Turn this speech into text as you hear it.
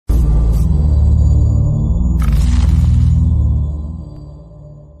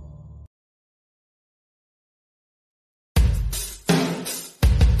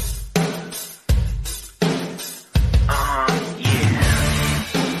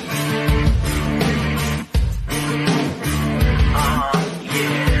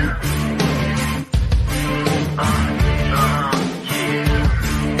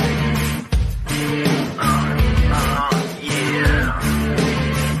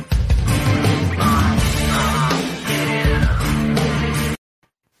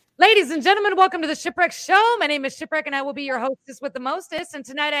Ladies and gentlemen, welcome to the Shipwreck Show. My name is Shipwreck, and I will be your hostess with the mostest. And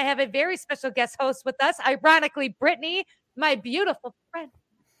tonight I have a very special guest host with us, ironically, Brittany, my beautiful friend.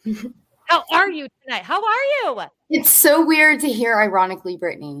 How are you tonight? How are you? It's so weird to hear ironically,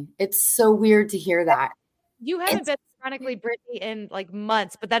 Brittany. It's so weird to hear that. You haven't been ironically Brittany in like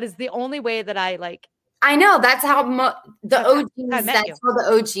months, but that is the only way that I like. I know. That's how the OGs. That's how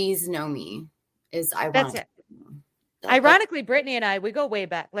the OGs know me. Is ironic. That's it. Ironically, Brittany and I, we go way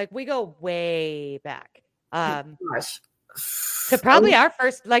back. Like we go way back. Gosh. To probably our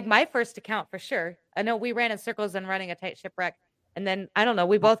first, like my first account for sure. I know we ran in circles and running a tight shipwreck. And then I don't know,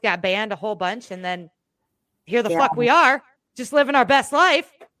 we both got banned a whole bunch. And then here the fuck we are, just living our best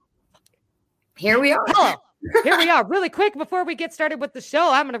life. Here we are. Hello. Here we are. Really quick before we get started with the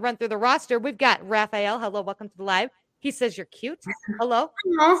show, I'm going to run through the roster. We've got Raphael. Hello, welcome to the live. He says you're cute. Hello.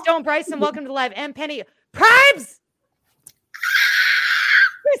 Stone Bryson, welcome to the live. M Penny Primes.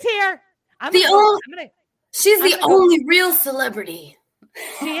 Who's here? She's the only real celebrity.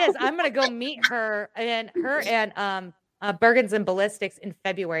 She is. I'm gonna go meet her and Bergens and Ballistics in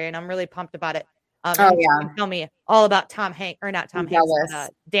February, and I'm really pumped about it. Tell me all about Danny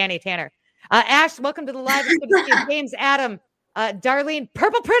Tanner. Ash, welcome to the live. It's good to see you. James, Adam, Darlene,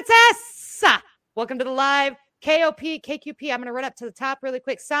 Purple Princess, welcome to the live. KOP, KQP. I'm gonna run up to the top really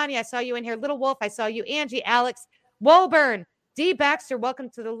quick. Sonia, I saw you in here. Little Wolf, I saw you. Angie, Alex, Woburn. D. Baxter, welcome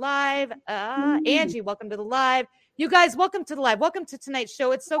to the live. Angie, welcome to the live. You guys, welcome to the live. Welcome to tonight's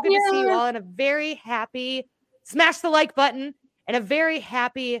show. It's so good to see you all in a very happy, smash the like button, and a very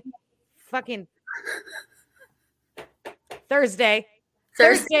happy fucking Thursday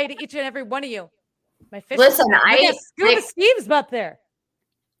to each and every one of you. My fish. Listen, Scuba Steve's up there.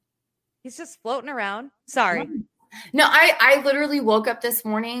 He's just floating around. Sorry. No, I literally woke up this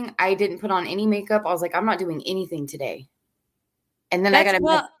morning. I didn't put on any makeup. I was like, I'm not doing anything today. And then I got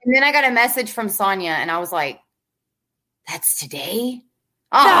a message from Sonia, and I was like, "That's today."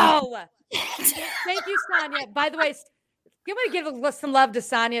 Oh. No, thank you, Sonia. By the way, I'm going to give some love to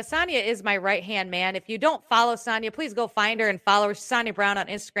Sonia. Sonia is my right hand man. If you don't follow Sonia, please go find her and follow her. Sonia Brown on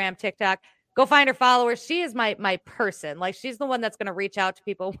Instagram, TikTok. Go find her, follow her. She is my person. Like she's the one that's going to reach out to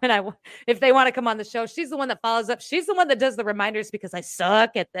people if they want to come on the show. She's the one that follows up. She's the one that does the reminders because I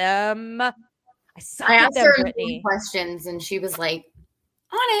suck at them. I asked her questions and she was like,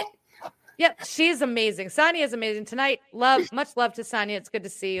 on it. Yep, she's amazing. Sonia is amazing tonight. Much love to Sonia. It's good to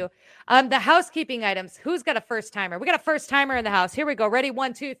see you. The housekeeping items. Who's got a first timer? We got a first timer in the house. Here we go. Ready?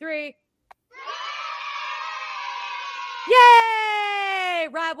 1, 2, 3. Yay!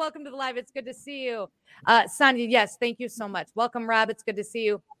 Rob, welcome to the live. It's good to see you. Sonia, yes, thank you so much. Welcome, Rob. It's good to see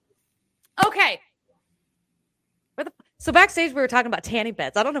you. Okay. So backstage, we were talking about tanning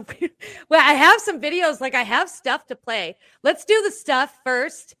beds. I don't know. I have some videos. Like I have stuff to play. Let's do the stuff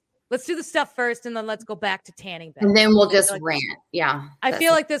first. And then let's go back to tanning beds. And then we'll just rant. Yeah. I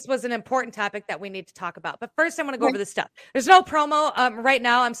feel like this was an important topic that we need to talk about. But first, I want to go over the stuff. There's no promo right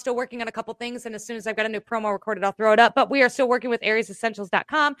now. I'm still working on a couple things. And as soon as I've got a new promo recorded, I'll throw it up. But we are still working with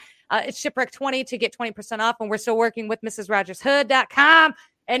AriesEssentials.com. It's Shipwreck 20 to get 20% off. And we're still working with MrsRogersHood.com.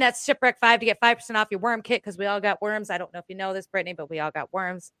 And that's Shipwreck 5 to get 5% off your worm kit because we all got worms. I don't know if you know this, Brittany, but we all got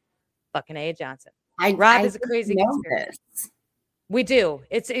worms. Fucking A. Johnson. Rob is a crazy conspiracy. We do.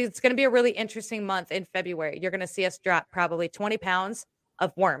 It's going to be a really interesting month in February. You're going to see us drop probably 20 pounds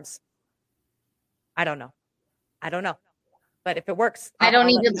of worms. I don't know. But if it works, I don't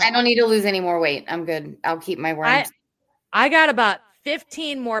need to lose any more weight. I'm good. I'll keep my worms. I got about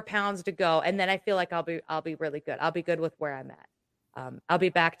 15 more pounds to go, and then I feel like I'll be really good. I'll be good with where I'm at. I'll be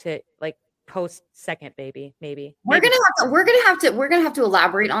back to like post second baby, maybe. We're gonna have to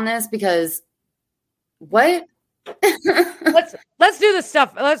elaborate on this because what? let's do the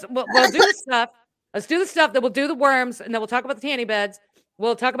stuff. We'll do the stuff. Let's do the stuff. Then we'll do the worms, and then we'll talk about the tanning beds.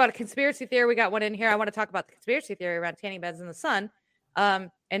 We'll talk about a conspiracy theory. We got one in here. I want to talk about the conspiracy theory around tanning beds in the sun,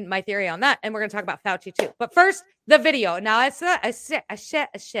 and my theory on that. And we're gonna talk about Fauci too. But first, the video. Now I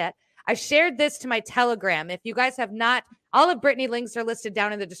shared this to my Telegram. If you guys have not, all of Brittany links are listed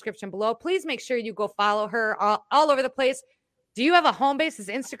down in the description below. Please make sure you go follow her all over the place. Do you have a home base? Is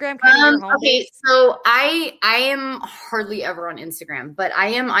Instagram kind of your home base? So I am hardly ever on Instagram, but I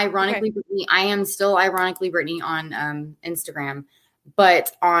am ironically Brittany. I am still ironically Brittany on Instagram,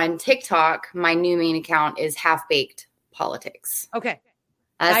 but on TikTok, my new main account is Half Baked Politics. Okay,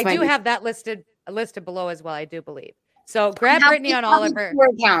 I do have that listed below as well. I do believe. So grab Brittany on all of her 4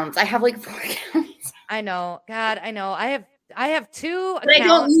 accounts. I have like 4 accounts. I know. God, I know. I have 2 but accounts. I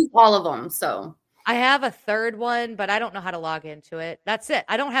don't use all of them, so. I have a third one, but I don't know how to log into it. That's it.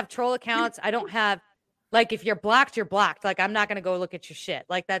 I don't have troll accounts. I don't have Like if you're blocked, you're blocked. Like I'm not going to go look at your shit.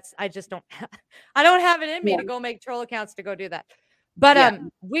 Like I just don't, I don't have it in me to go make troll accounts to go do that. But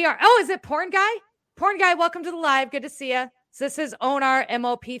we are, is it Porn Guy? Porn Guy, welcome to the live. Good to see you. So this is Onar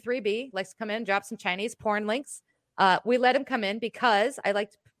MOP3B. Likes to come in, drop some Chinese porn links. We let him come in because I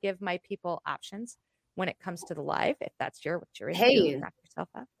like to give my people options when it comes to the live. If that's what you're into, knock yourself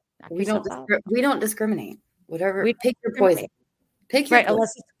up. We don't discriminate. Whatever. Pick your poison. Pick your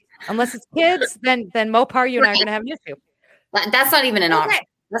poison. Unless it's kids, then Mopar, you and I are going to have an issue. That's not even an option.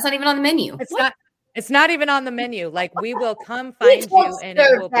 That's not even on the menu. It's not even on the menu. Like we will come find you and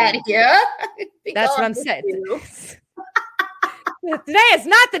it will be. That's what I'm saying. Today is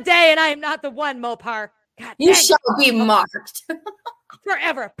not the day, and I am not the one, Mopar. God, you shall be marked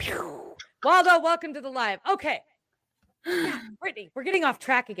forever. Waldo, welcome to the live. Okay, Brittany, we're getting off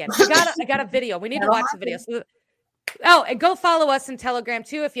track again. I got a video. We need to watch the video. And go follow us in Telegram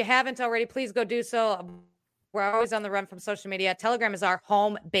too. If you haven't already, please go do so. We're always on the run from social media. Telegram is our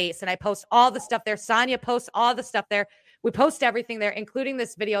home base, and I post all the stuff there. Sonia posts all the stuff there. We post everything there, including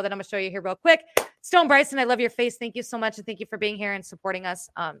this video that I'm going to show you here real quick. Stone Bryson, I love your face. Thank you so much, and thank you for being here and supporting us.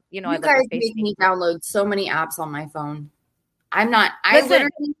 You guys make me download so many apps on my phone. I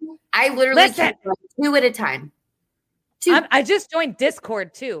literally keep like 2 at a time. I just joined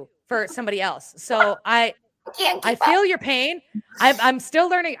Discord too for somebody else, so I feel your pain. I'm still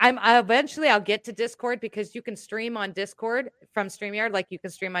learning. Eventually I'll get to Discord because you can stream on Discord from StreamYard like you can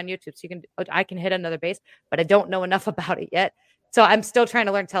stream on YouTube. So I can hit another base, but I don't know enough about it yet. So I'm still trying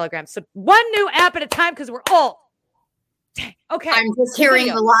to learn Telegram. So one new app at a time because we're old. Okay. I'm just hearing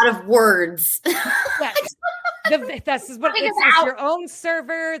a lot of words. Yes. This is what it's your own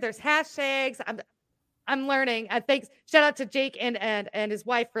server. There's hashtags. I'm learning. Thanks. Shout out to Jake and his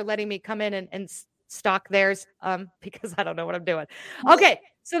wife for letting me come in and stock theirs because I don't know what I'm doing. Okay,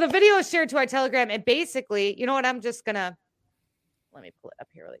 so the video is shared to our Telegram, and basically, you know what? I'm just gonna let me pull it up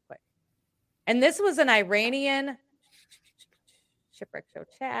here really quick. And this was an Iranian Shipwreck Show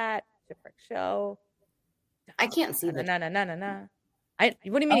chat. Shipwreck Show. I can't see that. No. What do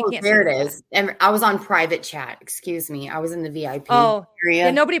you mean you can't? There it is. And I was on private chat. Excuse me. I was in the VIP area.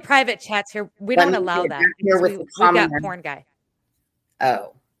 Yeah, nobody private chats here. We don't allow that. We got Porn Guy.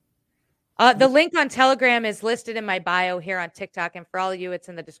 Oh. The link on Telegram is listed in my bio here on TikTok, and for all of you, it's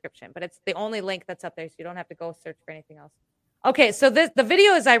in the description. But it's the only link that's up there, so you don't have to go search for anything else. Okay, so the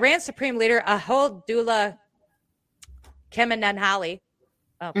video is Iran's Supreme Leader Ayatollah Khamenei,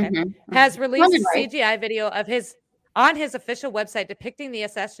 has released a CGI video of on his official website depicting the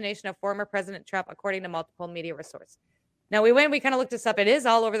assassination of former President Trump, according to multiple media resources. Now we kind of looked this up. It is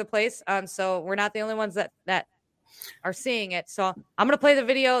all over the place, so we're not the only ones that are seeing it. So I'm going to play the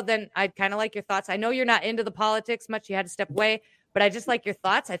video. Then I'd kind of like your thoughts. I know you're not into the politics much. You had to step away, but I just like your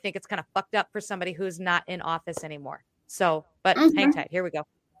thoughts. I think it's kind of fucked up for somebody who's not in office anymore. So, but hang tight. Here we go.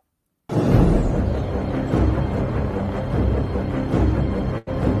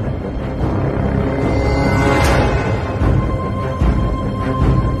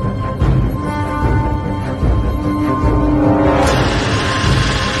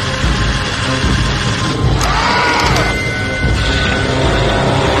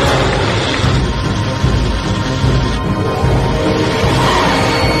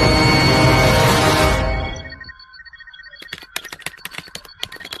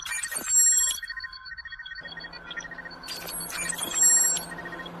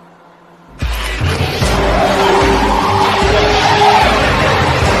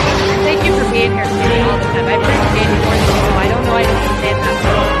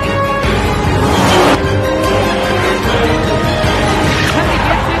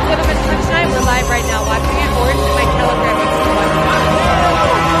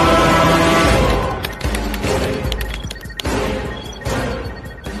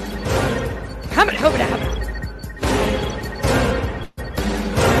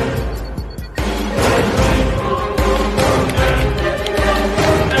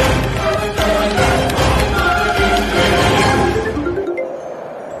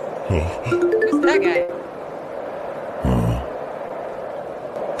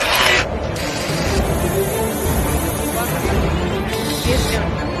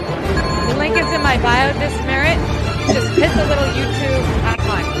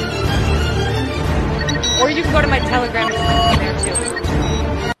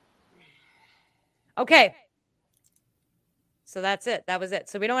 Okay. So that's it. That was it.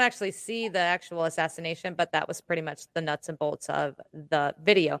 So we don't actually see the actual assassination, but that was pretty much the nuts and bolts of the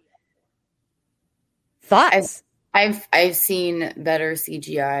video. Thoughts? I've seen better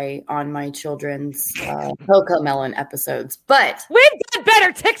CGI on my children's Coco Melon episodes, but we've got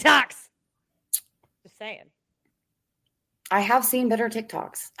better TikToks. saying. I have seen better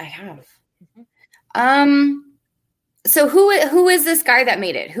TikToks. I have. Mm-hmm. So who is this guy that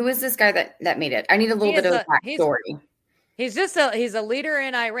made it? Who is this guy that made it? I need a little bit of backstory. He's a leader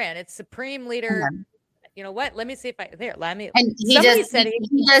in Iran. It's supreme leader. Okay. You know what? Let me see if let me. And he does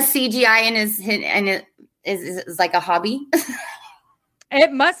CGI and is like a hobby.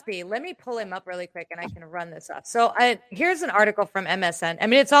 It must be. Let me pull him up really quick and I can run this up. So here's an article from MSN. I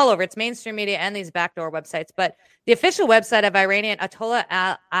mean, it's all over. It's mainstream media and these backdoor websites. But the official website of Iranian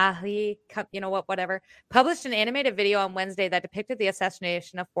Ayatollah Ali, you know what, whatever, published an animated video on Wednesday that depicted the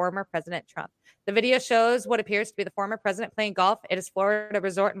assassination of former President Trump. The video shows what appears to be the former president playing golf at his Florida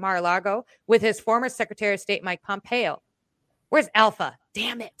resort in Mar-a-Lago with his former Secretary of State, Mike Pompeo. Where's Alpha?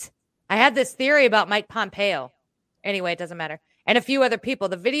 Damn it. I had this theory about Mike Pompeo. Anyway, it doesn't matter. And a few other people.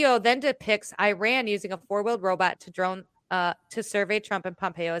 The video then depicts Iran using a four-wheeled robot to survey Trump and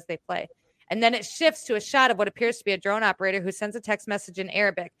Pompeo as they play. And then it shifts to a shot of what appears to be a drone operator who sends a text message in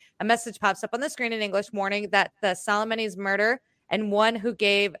Arabic. A message pops up on the screen in English warning that the Soleimani's murder and one who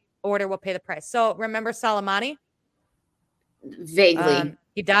gave order will pay the price. So remember Soleimani? Vaguely.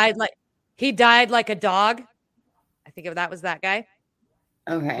 He died like a dog. I think that was that guy.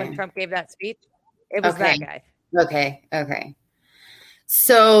 Okay. When Trump gave that speech, it was that guy. Okay.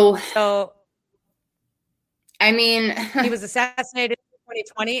 So I mean, he was assassinated in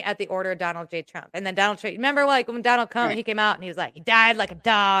 2020 at the order of Donald J. Trump. And then Donald Trump, remember like when Donald Trump, he came out and he was like, he died like a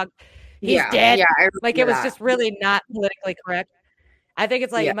dog. He's dead. Yeah, like it was just really not politically correct. I think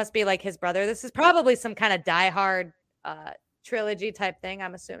it's like, it must be like his brother. This is probably some kind of Die Hard trilogy type thing,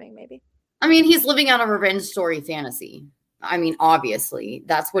 I'm assuming maybe. I mean, he's living out a revenge story fantasy. I mean, obviously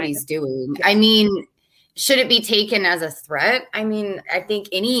that's what he's doing. Yeah. I mean, should it be taken as a threat? I mean, I think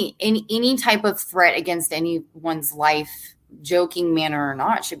any type of threat against anyone's life, joking manner or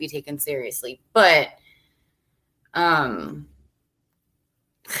not, should be taken seriously. But, I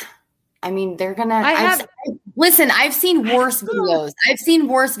mean, they're gonna. Listen, I've seen worse videos. I've seen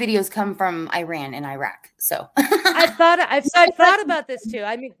worse videos come from Iran and Iraq. So I've thought about this too.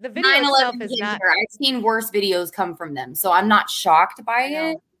 I mean, the video itself is not. I've seen worse videos come from them, so I'm not shocked by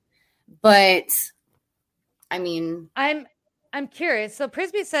it. But I mean, I'm curious. So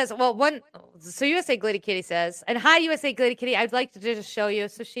Prisby says, so USA Glitty Kitty says, and hi USA Glitty Kitty, I'd like to just show you.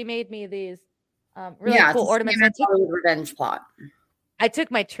 So she made me these really cool ornaments. Revenge plot. I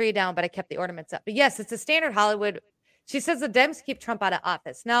took my tree down, but I kept the ornaments up. But yes, it's a standard Hollywood. She says the Dems keep Trump out of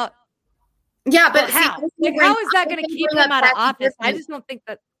office. Now, yeah, but how? How is that going to keep him out of office? I just don't think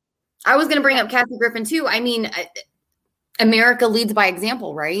that. I was going to bring up Kathy Griffin too. I mean, America leads by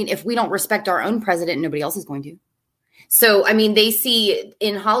example, right? If we don't respect our own president, nobody else is going to. So, I mean, they see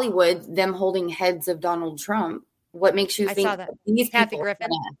in Hollywood them holding heads of Donald Trump. What makes you think these Kathy Griffin?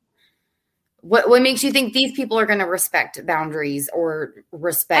 What makes you think these people are going to respect boundaries or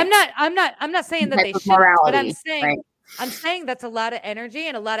respect? I'm not saying that they should, but I'm saying that's a lot of energy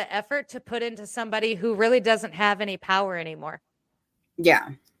and a lot of effort to put into somebody who really doesn't have any power anymore. Yeah.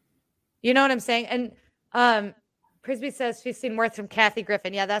 You know what I'm saying? And Prisby says she's seen worse from Kathy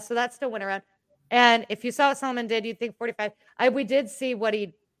Griffin. Yeah, that still went around. And if you saw what Solomon did, you'd think 45. We did see what we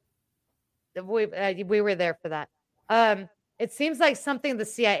were there for that. It seems like something the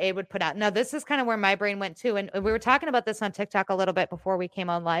CIA would put out. Now, this is kind of where my brain went too. And we were talking about this on TikTok a little bit before we came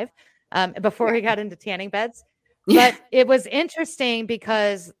on live, before we got into tanning beds. But it was interesting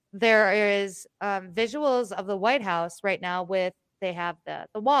because there is visuals of the White House right now they have the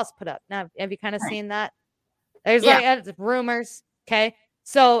walls put up. Now, have you kind of seen that? There's rumors. Okay.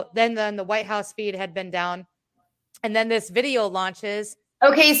 So then the White House feed had been down. And then this video launches.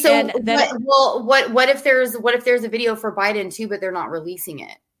 Okay, so what if there's a video for Biden too, but they're not releasing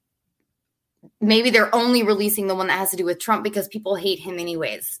it? Maybe they're only releasing the one that has to do with Trump because people hate him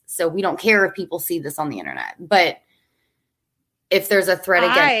anyways. So we don't care if people see this on the internet. But if there's a threat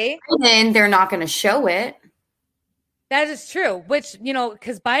against Biden, they're not going to show it. That is true, which,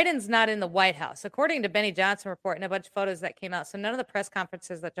 because Biden's not in the White House, according to Benny Johnson report and a bunch of photos that came out. So none of the press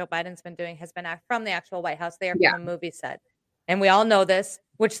conferences that Joe Biden's been doing has been from the actual White House. They are from a movie set. And we all know this,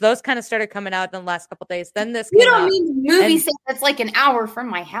 which those kind of started coming out in the last couple of days. Then this came out. You don't mean the movie set that's like an hour from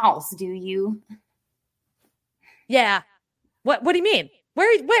my house, do you? Yeah. What do you mean? Where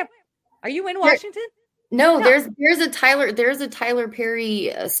are you in Washington? No, there's a Tyler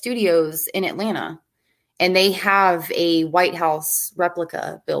Perry Studios in Atlanta, and they have a White House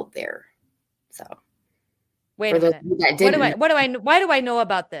replica built there. So wait a minute. Why do I know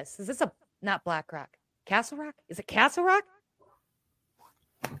about this? Is this not Black Rock? Castle Rock? Is it Castle Rock?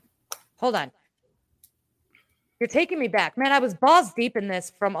 Hold on. You're taking me back. Man, I was balls deep in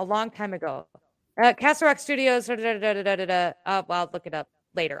this from a long time ago. Castle Rock Studios. Well, I'll look it up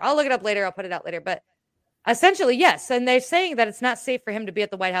later. I'll put it out later. But essentially, yes. And they're saying that it's not safe for him to be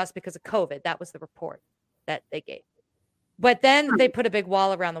at the White House because of COVID. That was the report that they gave. But then they put a big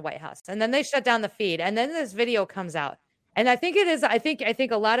wall around the White House, and then they shut down the feed. And then this video comes out. And I think it is. I think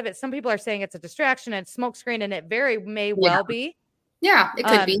a lot of it. Some people are saying it's a distraction and smokescreen, and it very may well be. Yeah, it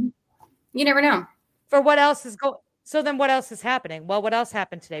could be. You never know. For what else is going? So then, what else is happening? Well, what else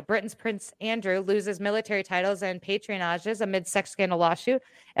happened today? Britain's Prince Andrew loses military titles and patronages amid sex scandal lawsuit.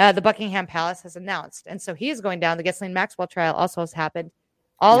 The Buckingham Palace has announced, and so he is going down. The Ghislaine Maxwell trial also has happened.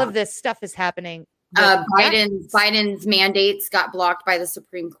 All of this stuff is happening. Biden's mandates got blocked by the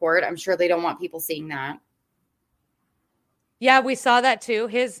Supreme Court. I'm sure they don't want people seeing that. Yeah, we saw that too.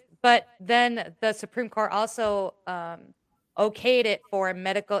 But then the Supreme Court also okayed it for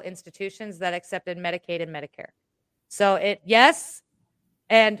medical institutions that accepted Medicaid and Medicare. So yes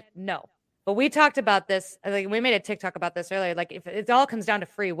and no. But we talked about this. Like, we made a TikTok about this earlier. Like, if it all comes down to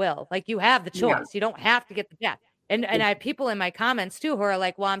free will, like, you have the choice. Yeah. You don't have to get the jab. And I have people in my comments too who are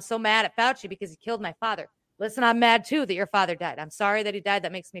like, well, I'm so mad at Fauci because he killed my father. Listen, I'm mad too that your father died. I'm sorry that he died.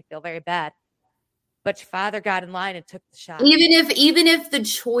 That makes me feel very bad. But your father got in line and took the shot. Even if the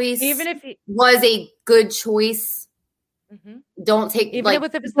choice was a good choice, don't take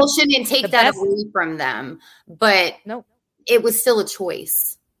people shouldn't take that away from them. But it was still a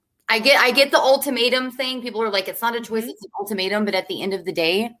choice. I get the ultimatum thing. People are like, it's not a choice, it's an ultimatum. But at the end of the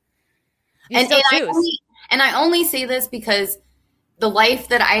day, I only say this because the life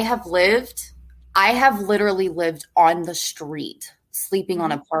that I have literally lived on the street, sleeping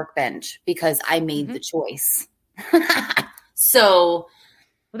on a park bench because I made the choice. So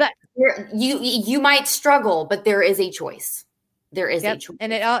you might struggle, but there is a choice. There is a choice.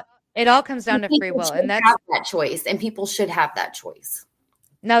 And it all comes down to free will. And that's that choice. And people should have that choice.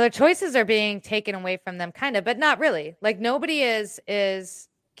 Now their choices are being taken away from them, kind of, but not really. Like, nobody is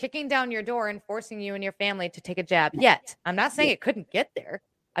kicking down your door and forcing you and your family to take a jab yet. I'm not saying it couldn't get there.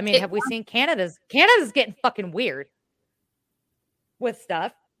 I mean, have we seen Canada's getting fucking weird with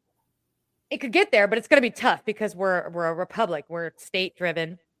stuff. It could get there, but it's going to be tough because we're a republic. We're state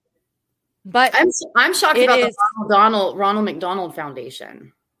driven. But I'm shocked about the Ronald McDonald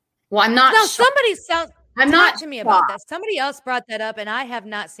Foundation. Well, I'm not. No, I'm not to me shocked. About that. Somebody else brought that up, and I have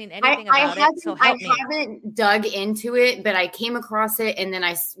not seen anything about it. So help me. I haven't dug into it, but I came across it, and then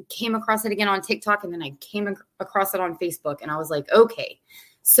I came across it again on TikTok, and then I came across it on Facebook, and I was like, okay.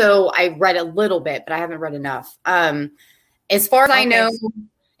 So I read a little bit, but I haven't read enough. As far as I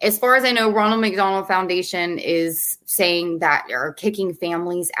know, Ronald McDonald Foundation is saying that are kicking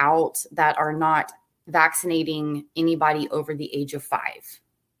families out that are not vaccinating anybody over the age of 5.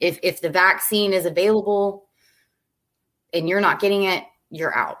 If the vaccine is available and you're not getting it,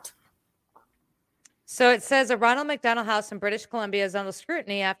 you're out. So it says a Ronald McDonald House in British Columbia is under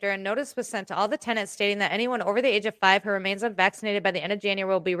scrutiny after a notice was sent to all the tenants stating that anyone over the age of 5 who remains unvaccinated by the end of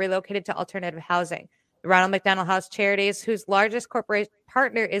January will be relocated to alternative housing. The Ronald McDonald House Charities, whose largest corporate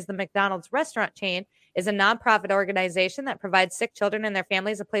partner is the McDonald's restaurant chain, is a nonprofit organization that provides sick children and their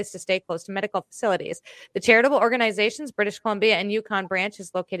families a place to stay close to medical facilities. The charitable organization's British Columbia and Yukon branch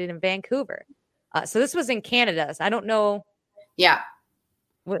is located in Vancouver. So this was in Canada. So I don't know. Yeah.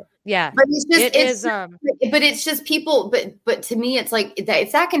 Yeah. But it's just people. But to me, it's like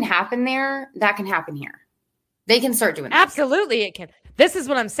if that can happen there, that can happen here. They can start doing that. Absolutely, it can. This is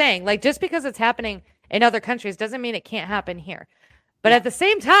what I'm saying. Like, just because it's happening in other countries doesn't mean it can't happen here. But at the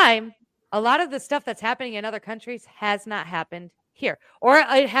same time, a lot of the stuff that's happening in other countries has not happened here, or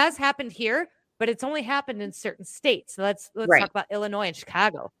it has happened here, but it's only happened in certain states. So let's talk about Illinois and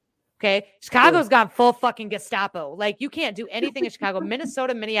Chicago. Okay. Chicago's gone full fucking Gestapo. Like, you can't do anything in Chicago.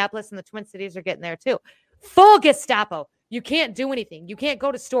 Minnesota, Minneapolis, and the Twin Cities are getting there too. Full Gestapo. You can't do anything. You can't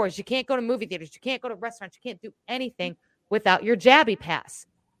go to stores. You can't go to movie theaters. You can't go to restaurants. You can't do anything without your Jabby Pass.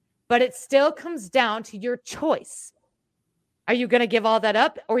 But it still comes down to your choice. Are you going to give all that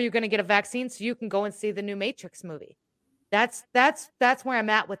up, or are you going to get a vaccine so you can go and see the new Matrix movie? That's where I'm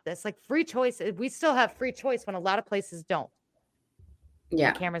at with this. Like, free choice. We still have free choice when a lot of places don't.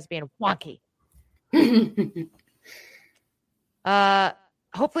 Yeah. The camera's being wonky.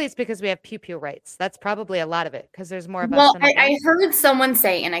 Hopefully it's because we have pew rights. That's probably a lot of it, because there's more of us. Well, I heard someone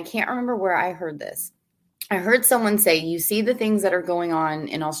say, and I can't remember where I heard this. I heard someone say, you see the things that are going on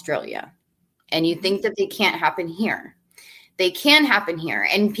in Australia, and you think that they can't happen here. They can happen here.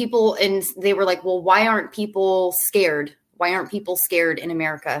 And they were like, well, why aren't people scared? Why aren't people scared in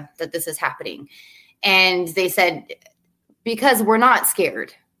America that this is happening? And they said, because we're not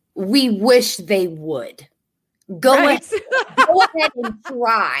scared. We wish they would. Go ahead and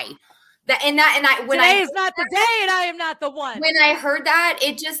try. Today is not the day, and I am not the one. When I heard that,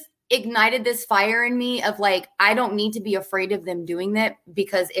 it just ignited this fire in me of like, I don't need to be afraid of them doing that,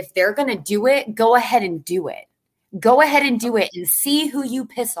 because if they're going to do it, go ahead and do it. Go ahead and do it and see who you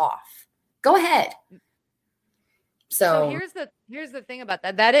piss off. Go ahead. So here's the thing about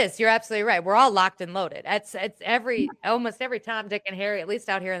that. That is, you're absolutely right. We're all locked and loaded. It's almost every Tom, Dick, and Harry, at least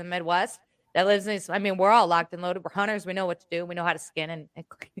out here in the Midwest, that lives in these. I mean, we're all locked and loaded. We're hunters. We know what to do. We know how to skin and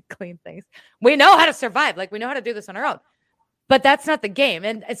clean things. We know how to survive. Like, we know how to do this on our own. But that's not the game.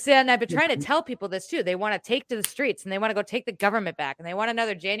 And I've been trying to tell people this too. They want to take to the streets, and they want to go take the government back, and they want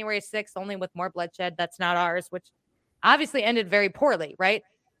another January 6th, only with more bloodshed. That's not ours, which obviously ended very poorly, right?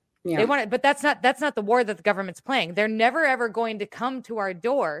 Yeah. They want it, but that's not the war that the government's playing. They're never ever going to come to our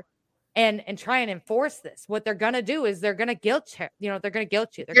door and try and enforce this. What they're going to do is they're going to guilt you. They're going to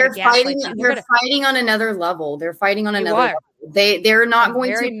guilt you. They're fighting on another level. They're fighting on another level. They're not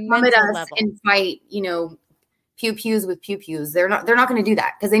going to come at us and fight, pew pews with pew pews. They're not going to do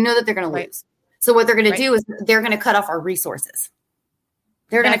that, because they know that they're going to lose. So what they're going to do is they're going to cut off our resources.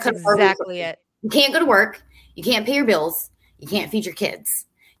 They're going to cut off our resources. Exactly it. You can't go to work. You can't pay your bills. You can't feed your kids.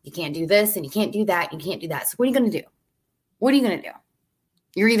 You can't do this, and you can't do that. You can't do that. So what are you going to do? What are you going to do?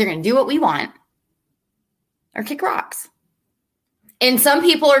 You're either going to do what we want or kick rocks. And some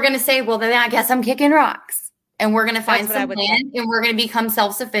people are going to say, well, then I guess I'm kicking rocks. And we're going to find some land, and we're going to become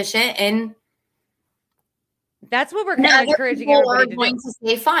self-sufficient. And that's what we're kind of encouraging everybody to do. Going to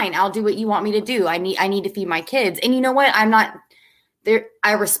say, fine, I'll do what you want me to do. I need to feed my kids. And you know what? I'm not there.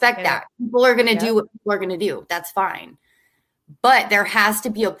 I respect that. People are going to do what people are going to do. That's fine. But there has to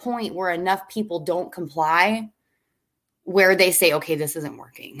be a point where enough people don't comply, where they say, okay, this isn't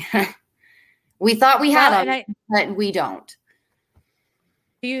working. We thought we had them, but we don't.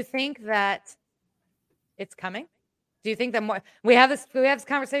 Do you think that it's coming? Do you think that more we have this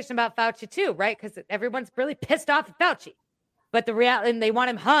conversation about Fauci too, right? Because everyone's really pissed off at Fauci, but the reality, and they want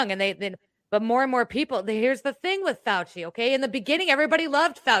him hung, and but more and more people. Here's the thing with Fauci, okay? In the beginning, everybody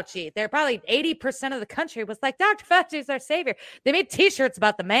loved Fauci. They're probably 80% of the country was like, Dr. Fauci is our savior. They made T-shirts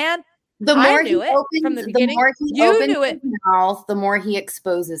about the man. The more he opens, from the beginning, you knew it. Mouth, the more he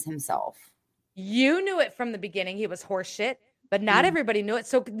exposes himself. You knew it from the beginning. He was horseshit, but not everybody knew it.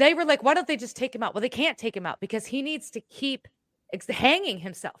 So they were like, why don't they just take him out? Well, they can't take him out because he needs to keep hanging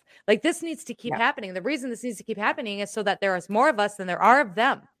himself. Like, this needs to keep happening. The reason this needs to keep happening is so that there is more of us than there are of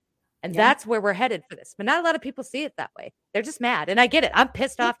them. And that's where we're headed for this. But not a lot of people see it that way. They're just mad. And I get it. I'm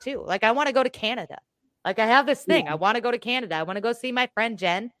pissed off too. Like, I want to go to Canada. Like, I have this thing. I want to go to Canada. I want to go see my friend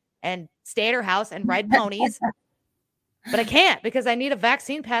Jen and stay at her house and ride ponies. But I can't, because I need a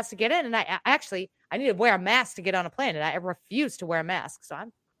vaccine pass to get in. And I need to wear a mask to get on a plane. And I refuse to wear a mask. So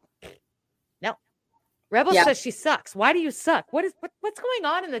no. Rebel says she sucks. Why do you suck? What's going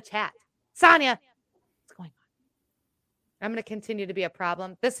on in the chat? Sonia. I'm going to continue to be a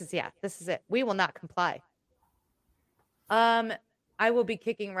problem. This is it. We will not comply. I will be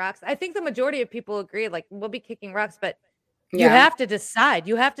kicking rocks. I think the majority of people agree, like, we'll be kicking rocks, but you have to decide.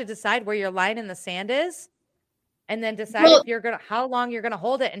 You have to decide where your line in the sand is, and then decide how long you're going to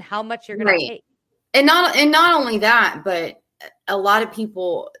hold it and how much you're going to take. And not only that, but a lot of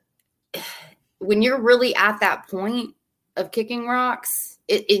people, when you're really at that point of kicking rocks,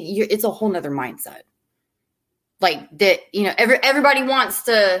 it's a whole nother mindset. Like that, everybody wants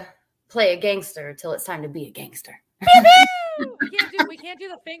to play a gangster until it's time to be a gangster. Pew, pew! We can't do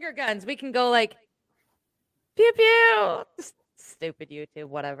the finger guns. We can go like pew pew. Stupid YouTube,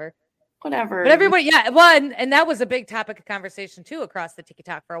 whatever. But everybody, and that was a big topic of conversation too across the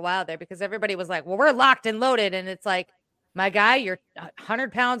TikTok for a while there, because everybody was like, "Well, we're locked and loaded," and it's like, my guy, you're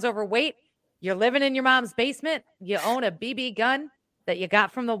 100 pounds overweight. You're living in your mom's basement. You own a BB gun that you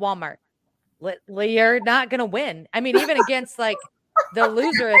got from the Walmart. You're not gonna win. I mean, even against like the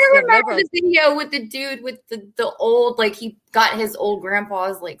loserest. I remember the video with the dude with the old, like, he got his old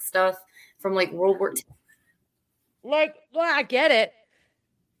grandpa's like stuff from like World War II. Like, well, I get it,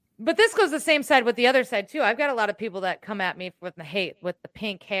 but this goes the same side with the other side too. I've got a lot of people that come at me with the hate, with the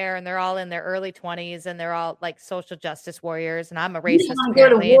pink hair, and they're all in their early 20s, and they're all like social justice warriors, and I'm a racist. Go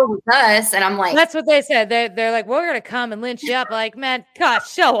to war with us, and I'm like, that's what they said. They're like, we're gonna come and lynch you up. Like, man,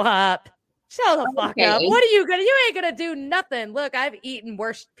 gosh, show up. Show the fuck up. What are you gonna? You ain't gonna do nothing. Look, I've eaten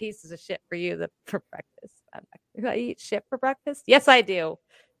worse pieces of shit for you for breakfast. I eat shit for breakfast. Yes, I do.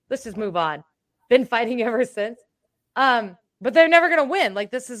 Let's just move on. Been fighting ever since. But they're never gonna win. Like,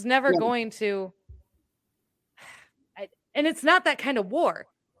 this is never going to. And it's not that kind of war.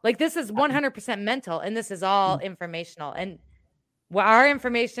 Like, this is 100% mental, and this is all informational. And well, our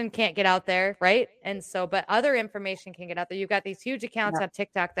information can't get out there, right? And so, but other information can get out there. You've got these huge accounts on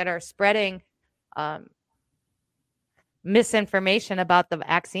TikTok that are spreading misinformation about the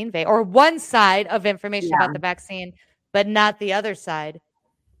vaccine, or one side of information about the vaccine, but not the other side.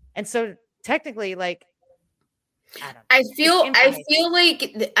 And so, technically, like, I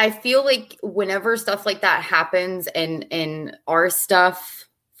feel like whenever stuff like that happens, and our stuff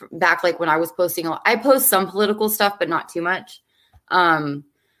back, like when I was posting, I post some political stuff, but not too much.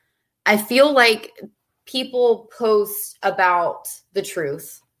 I feel like people post about the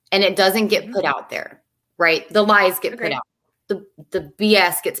truth and it doesn't get put out there, right? The lies get put out. The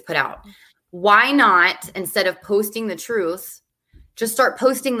BS gets put out. Why not, instead of posting the truth, just start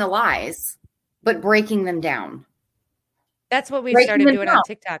posting the lies, but breaking them down? That's what we started doing on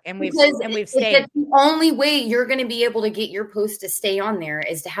TikTok, and we've stayed. The only way you're going to be able to get your post to stay on there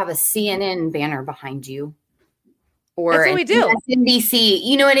is to have a CNN banner behind you, or that's what we do. NBC.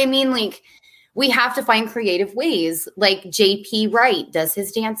 You know what I mean? Like, we have to find creative ways. Like JP Wright does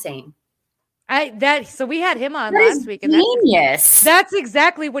his dancing. So we had him on last week, and genius. That's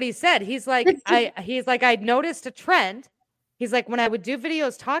exactly what he said. He's like, I noticed a trend. He's like, when I would do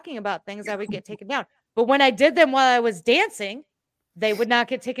videos talking about things, I would get taken down. But when I did them while I was dancing, they would not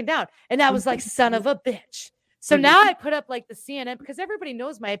get taken down. And I was like, son of a bitch. So now I put up like the CNN, because everybody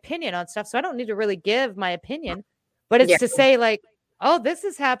knows my opinion on stuff. So I don't need to really give my opinion, but it's to say like, oh, this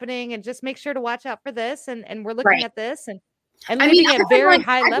is happening, and just make sure to watch out for this. And we're looking at this and leaving it very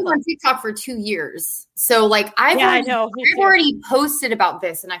high level. I've been on TikTok for 2 years. So like I've already posted about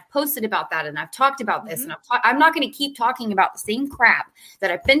this, and I've posted about that, and I've talked about this, and I'm not going to keep talking about the same crap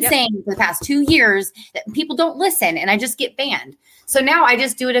that I've been saying for the past 2 years that people don't listen, and I just get banned. So now I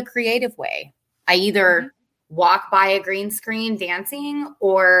just do it a creative way. I either walk by a green screen dancing,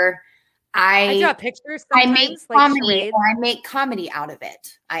 or I draw pictures. I make comedy, or I make comedy out of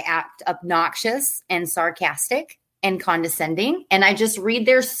it. I act obnoxious and sarcastic and condescending, and I just read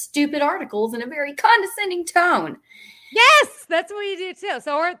their stupid articles in a very condescending tone. Yes, that's what you do too.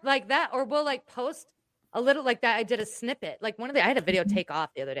 So, or like that, or we'll like post a little like that. I did a snippet, like I had a video take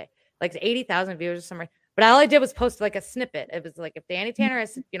off the other day, like 80,000 views or something. But all I did was post like a snippet. It was like, if Danny Tanner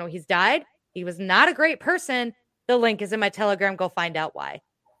has, he's died. He was not a great person. The link is in my Telegram. Go find out why.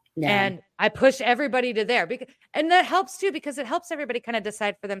 Yeah. And I push everybody to there, and that helps too, because it helps everybody kind of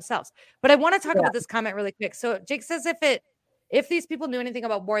decide for themselves. But I want to talk about this comment really quick. So Jake says, if these people knew anything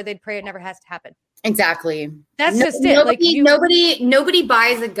about war, they'd pray it never has to happen. Exactly. That's just it. Like nobody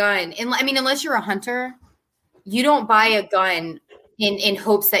buys a gun, and I mean, unless you're a hunter, you don't buy a gun in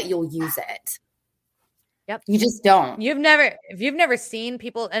hopes that you'll use it. Yep. You just don't. If you've never seen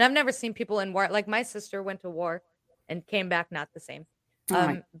people, and I've never seen people in war. Like my sister went to war and came back not the same.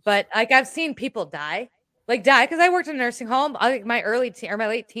 But like I've seen people die because I worked in a nursing home. I think my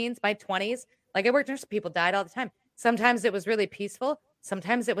late teens, my 20s, like I worked in nursing, people died all the time. Sometimes it was really peaceful.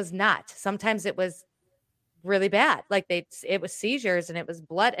 Sometimes it was not. Sometimes it was really bad. Like it was seizures and it was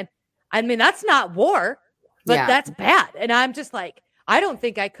blood. And I mean, that's not war, but that's bad. And I'm just like, I don't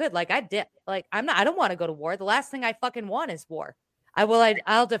think I could. Like I dip. Like I don't want to go to war. The last thing I fucking want is war.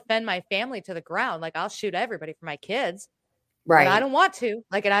 I'll defend my family to the ground. Like I'll shoot everybody for my kids. Right. But I don't want to,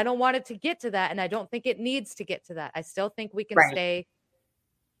 and I don't want it to get to that. And I don't think it needs to get to that. I still think we can stay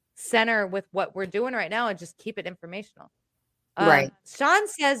center with what we're doing right now and just keep it informational. Right. Sean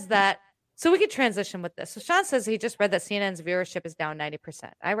says that, so we could transition with this. So Sean says he just read that CNN's viewership is down 90%.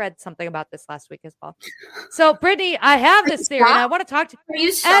 I read something about this last week as well. So Brittany, I have this theory, and I want to talk to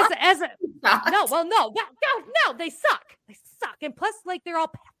you. No, they suck. They suck. And plus, like, they're all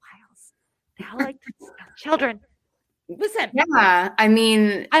pedophiles. They all like children. Listen. Yeah, I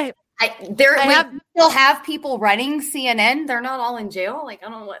mean, still have people running CNN. They're not all in jail. Like, I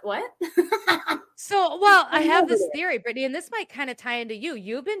don't know what. So, well, I have this theory, Brittany, and this might kind of tie into you.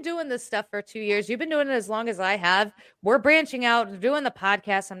 You've been doing this stuff for 2 years. You've been doing it as long as I have. We're branching out, doing the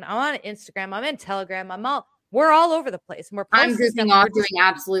podcast. I'm on Instagram. I'm in Telegram. We're all over the place. And I'm goofing off doing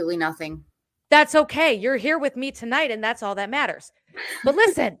absolutely nothing. That's okay. You're here with me tonight, and that's all that matters. But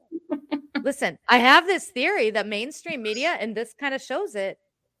listen. Listen, I have this theory that mainstream media, and this kind of shows it,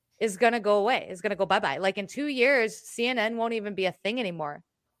 is going to go away. Is going to go bye-bye. Like in 2 years, CNN won't even be a thing anymore.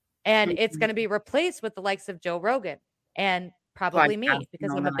 And it's going to be replaced with the likes of Joe Rogan and probably me,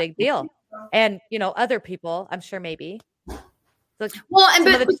 because I'm a big deal. And, other people, I'm sure maybe.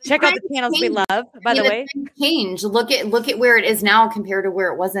 Check out the channels we love, by the way. Change. Look at where it is now compared to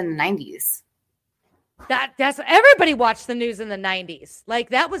where it was in the 90s. That's everybody watched the news in the 90s. Like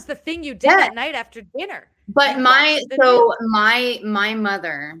that was the thing you did at night after dinner. But my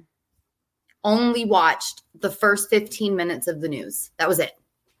mother only watched the first 15 minutes of the news. That was it.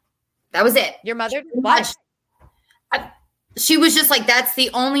 That was it. Your mother? Why? She was just like, that's the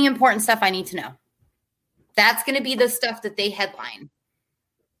only important stuff I need to know. That's going to be the stuff that they headline.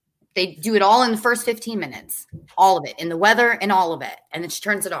 They do it all in the first 15 minutes. All of it. In the weather and all of it. And then she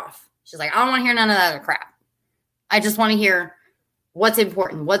turns it off. She's like, I don't want to hear none of that other crap. I just want to hear what's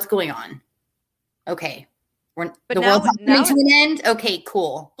important. What's going on? Okay. The world's coming to an end? Okay,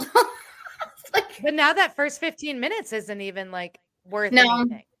 cool. But now that first 15 minutes isn't even like worth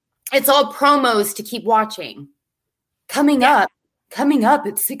anything. It's all promos to keep watching. Coming up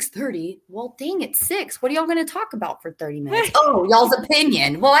at 6:30. Well, dang, it's 6. What are y'all going to talk about for 30 minutes? Oh, y'all's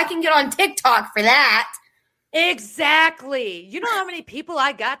opinion. Well, I can get on TikTok for that. Exactly. You know how many people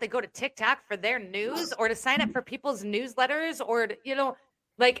I got that go to TikTok for their news or to sign up for people's newsletters or,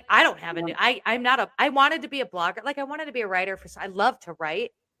 like I don't have I wanted to be a blogger. Like I wanted to be a writer I love to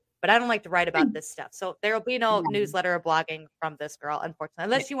write, but I don't like to write about this stuff. So there will be no newsletter or blogging from this girl, unfortunately,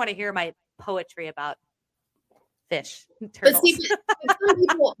 unless you want to hear my poetry about fish, turtles.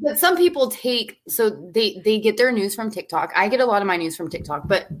 But some people they get their news from TikTok. I get a lot of my news from TikTok,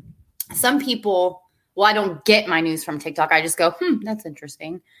 but some people, I don't get my news from TikTok. I just go, that's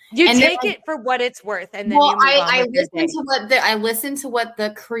interesting. You take it for what it's worth, and then I listen to what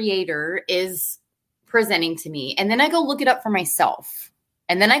the creator is presenting to me, and then I go look it up for myself,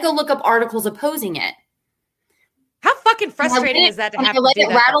 and then I go look up articles opposing it. How fucking frustrating is that to have to let it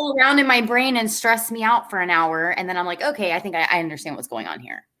rattle around in my brain and stress me out for an hour, and then I'm like, okay, I think I understand what's going on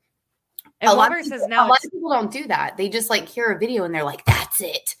here. And a lot of people don't do that. They just like hear a video and they're like, that's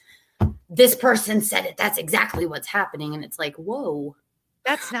it. This person said it. That's exactly what's happening. And it's like, whoa.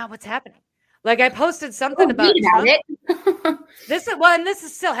 That's not what's happening. Like I posted something about Trump. This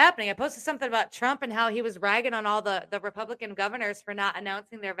is still happening. I posted something about Trump and how he was ragging on all the Republican governors for not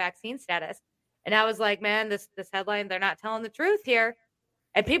announcing their vaccine status. And I was like, man, this headline, they're not telling the truth here.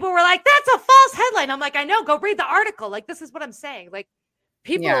 And people were like, that's a false headline. I'm like, I know, go read the article. Like, this is what I'm saying. Like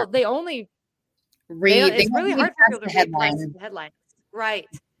people, they only read. It's really hard for people to read the headlines. Right.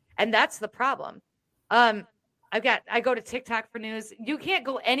 And that's the problem. I go to TikTok for news. You can't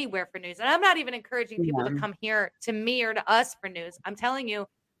go anywhere for news. And I'm not even encouraging people to come here to me or to us for news. I'm telling you,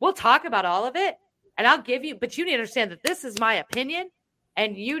 we'll talk about all of it and I'll give you, but you need to understand that this is my opinion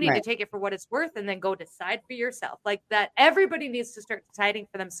and you need to take it for what it's worth and then go decide for yourself. Like that, everybody needs to start deciding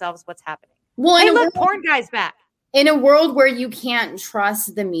for themselves what's happening. Well, hey, look, porn guy's back. In a world where you can't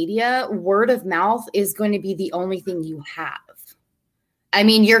trust the media, word of mouth is going to be the only thing you have. I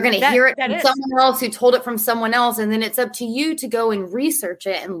mean, you're going to hear it from someone else who told it from someone else, and then it's up to you to go and research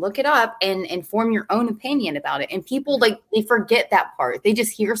it and look it up and form your own opinion about it. And people, they forget that part. They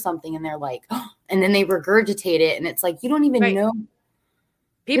just hear something and they're like, oh, and then they regurgitate it, and it's like, you don't even know.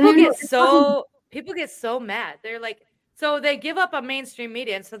 People get so mad. They're like, so they give up on mainstream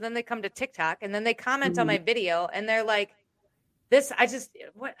media, and so then they come to TikTok, and then they comment on my video, and they're like,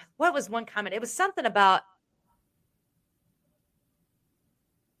 what was one comment? It was something about,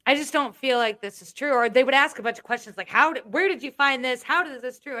 I just don't feel like this is true. Or they would ask a bunch of questions like, where did you find this? How is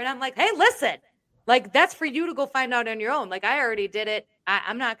this true? And I'm like, hey, listen, like that's for you to go find out on your own. Like I already did it.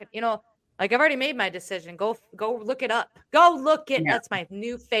 I'm not gonna, like I've already made my decision. Go look it up. Go look it. That's my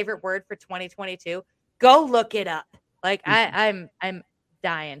new favorite word for 2022. Go look it up. Like I'm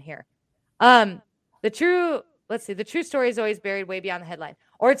dying here. The true story is always buried way beyond the headline,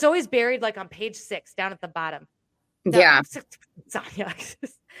 or it's always buried like on page 6 down at the bottom. Yeah.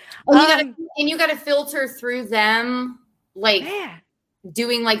 And you got to filter through them, like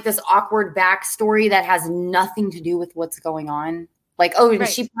doing like this awkward backstory that has nothing to do with what's going on. Like,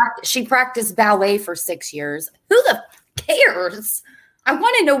 she practiced ballet for 6 years. Who the cares? I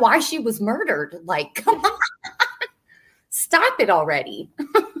want to know why she was murdered. Like, come on, stop it already.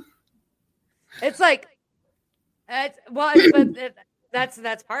 It's like, that's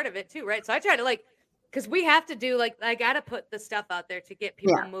part of it too, right? So I try to because we have to do I got to put the stuff out there to get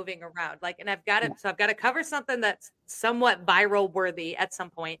people moving around. And I've got to cover something that's somewhat viral worthy at some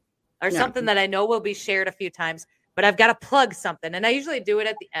point or something that I know will be shared a few times, but I've got to plug something. And I usually do it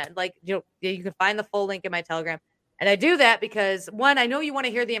at the end. You can find the full link in my Telegram. And I do that because 1, I know you want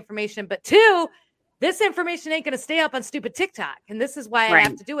to hear the information, but 2, this information ain't going to stay up on stupid TikTok. And this is why I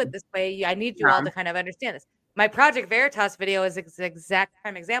have to do it this way. I need you all to kind of understand this. My Project Veritas video is an exact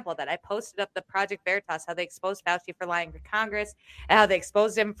prime example of that. I posted up the Project Veritas, how they exposed Fauci for lying to Congress, and how they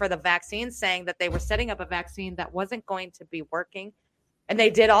exposed him for the vaccine, saying that they were setting up a vaccine that wasn't going to be working. And they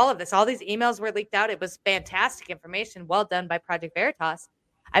did all of this. All these emails were leaked out. It was fantastic information. Well done by Project Veritas.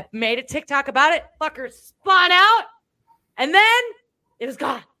 I made a TikTok about it. Fucker spun out. And then it was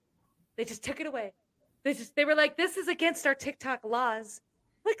gone. They just took it away. They were like, this is against our TikTok laws.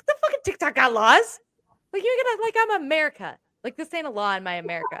 Like, the fucking TikTok got laws. Like, you're gonna, like, I'm America. Like, this ain't a law in my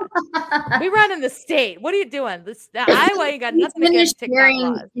America. We run in the state. What are you doing? Iowa ain't got nothing against TikTok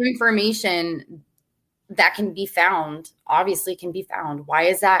laws. Information that can be found, obviously can be found. Why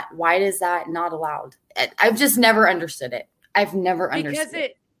is that? Why is that not allowed? I've just never understood it. I've never understood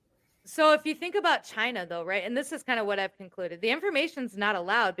it. So if you think about China, though, right, and this is kind of what I've concluded, the information's not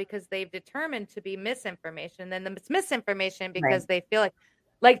allowed because they've determined to be misinformation. And it's misinformation because they feel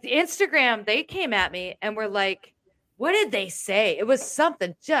like the Instagram, they came at me and were like, what did they say? It was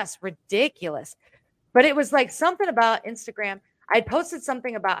something just ridiculous. But it was like something about Instagram. I posted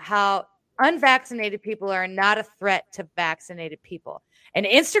something about how unvaccinated people are not a threat to vaccinated people. And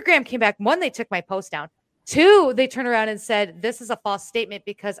Instagram came back. One, they took my post down. Two, they turned around and said, this is a false statement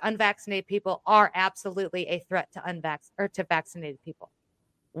because unvaccinated people are absolutely a threat to vaccinated people.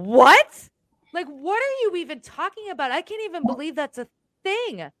 What? Like, what are you even talking about? I can't even believe that's a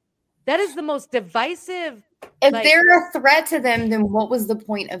thing. That is the most divisive. If they're a threat to them, then what was the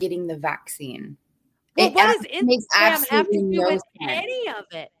point of getting the vaccine? Well, what does Instagram have to do with any of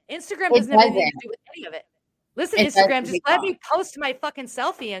it? Instagram doesn't have anything to do with any of it. Listen, Instagram, just let me post my fucking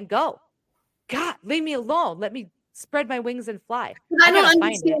selfie and go. God, leave me alone. Let me spread my wings and fly. I don't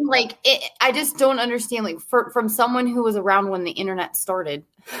understand. I just don't understand. Like, from someone who was around when the internet started.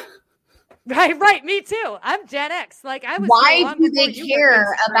 Right. Me too. I'm Gen X. Like, I was. Why do they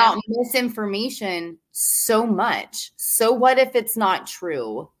care about misinformation so much? So what if it's not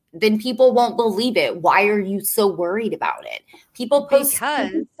true? Then people won't believe it. Why are you so worried about it? People post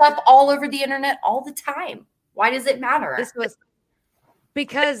stuff all over the internet all the time. Why does it matter?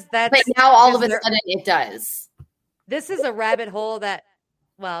 Because but now all of a sudden it does. This is a rabbit hole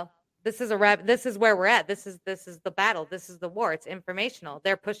this is where we're at. This is the battle. This is the war. It's informational.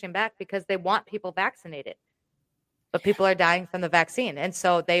 They're pushing back because they want people vaccinated. But people are dying from the vaccine. And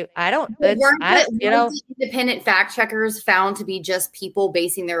so independent fact checkers found to be just people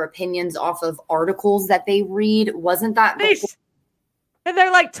basing their opinions off of articles that they read. Wasn't that? And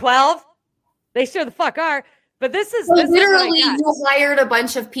they're like 12. They sure the fuck are. But this is literally you hired a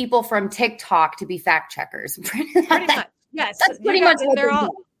bunch of people from TikTok to be fact checkers. Pretty much. Yes. That's pretty much what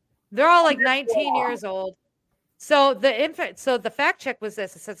they're all like 19 years old. So the fact check was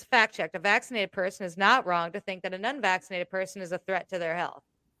this. It says fact check. A vaccinated person is not wrong to think that an unvaccinated person is a threat to their health.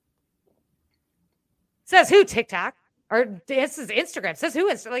 Says who? TikTok? Or this is Instagram. Says who?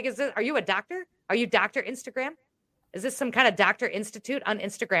 Are you a doctor? Are you Dr. Instagram? Is this some kind of Dr. Institute on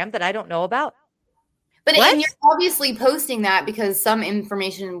Instagram that I don't know about? But and you're obviously posting that because some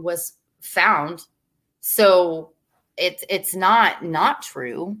information was found. So it's not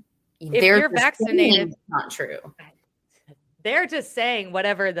true. If you're vaccinated, it's not true. They're just saying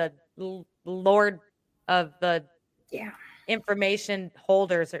whatever the Lord of the information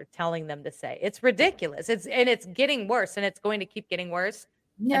holders are telling them to say. It's ridiculous. It's getting worse, and it's going to keep getting worse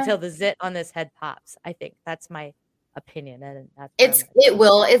until the zit on this head pops. I think that's my opinion, and that's it's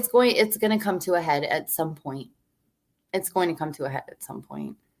going to come to a head at some point. It's going to come to a head at some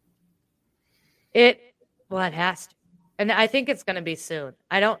point. It has to. And I think it's going to be soon.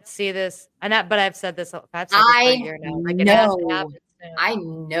 I don't see this, but I've said this for a year now. Like, it has to happen soon. I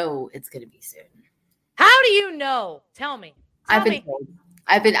know it's going to be soon. How do you know? Tell me. I've been told.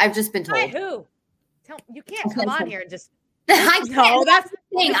 I've just been told. By who? You can't come on here and just. I know that's the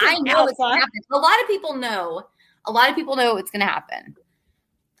thing. I know it's going to happen. A lot of people know. A lot of people know it's going to happen.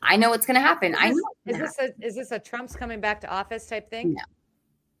 I know it's going to happen. Is this a Trump's coming back to office type thing?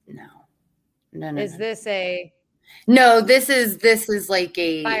 No. Is this a? No, this is like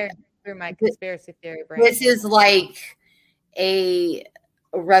a fire through my conspiracy theory brain. This is like a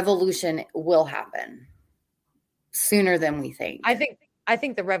revolution will happen sooner than we think. I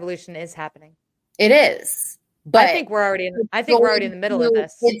think the revolution is happening. It is. But I think we're already in the middle of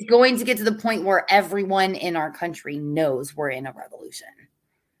this. It's going to get to the point where everyone in our country knows we're in a revolution.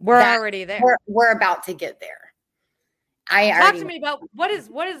 We're already there. We're about to get there. Talk to me about what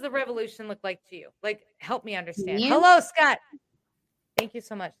does the revolution look like to you? Like, help me understand. You? Hello, Scott. Thank you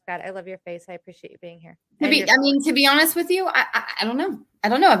so much, Scott. I love your face. I appreciate you being here. To be honest with you, I don't know. I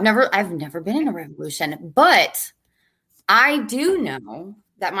don't know. I've never been in a revolution, but I do know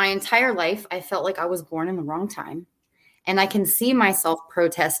that my entire life I felt like I was born in the wrong time. And I can see myself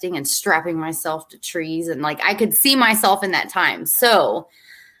protesting and strapping myself to trees. And like, I could see myself in that time. So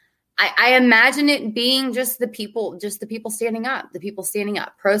I imagine it being just the people standing up,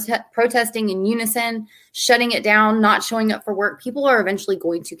 protesting in unison, shutting it down, not showing up for work. People are eventually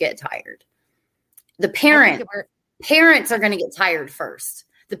going to get tired. The parents are going to get tired first.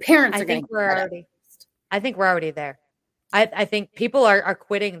 The parents I are going think to we're already. I think we're already there. I think people are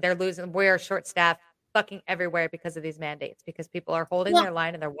quitting. They're losing. We are short staffed fucking everywhere because of these mandates, because people are holding their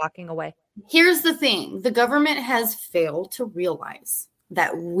line and they're walking away. Here's the thing. The government has failed to realize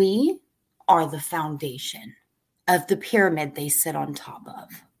that we are the foundation of the pyramid they sit on top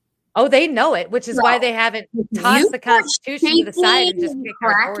of. Oh, they know it, which is why they haven't tossed the Constitution to the side and just kicked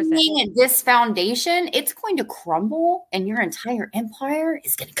our doors in. At this foundation, it's going to crumble and your entire empire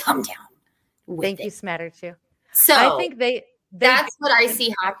is going to come down. Thank you, Smatter Chew. So I think that's what I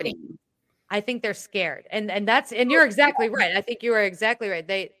see happening. I think they're scared. And you're exactly right. I think you are exactly right.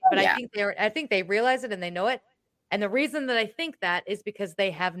 I think they realize it and they know it. And the reason that I think that is because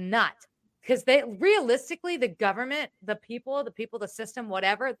they have not. Because they realistically, the government, the people, the system,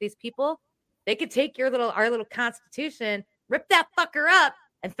 whatever, these people, they could take our little Constitution, rip that fucker up,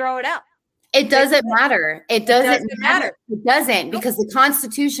 and throw it out. It doesn't matter. It doesn't matter. It doesn't, because the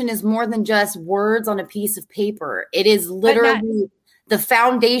Constitution is more than just words on a piece of paper. It is literally the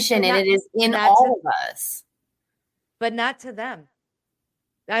foundation, and it is in all of us. But not to them.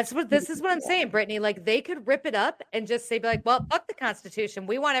 This is what I'm saying, Brittany. Like, they could rip it up and just say, like, well, fuck the Constitution.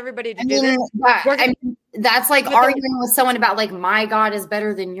 We want everybody to do this. That's like arguing with someone about, like, my God is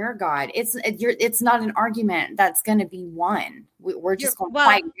better than your God. It's not an argument that's going to be won. We're just going to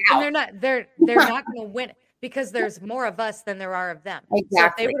fight out. And they're not going to win because there's more of us than there are of them. Exactly. So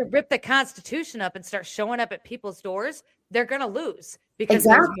if they were to rip the Constitution up and start showing up at people's doors, they're going to lose because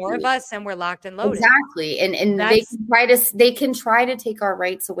there's more of us and we're locked and loaded. Exactly. And they can try to take our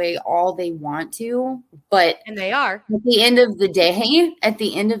rights away all they want to, but they are. At the end of the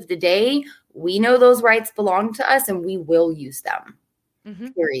day, we know those rights belong to us and we will use them. Mm-hmm.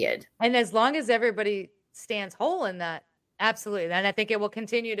 Period. And as long as everybody stands whole in that, absolutely. And I think it will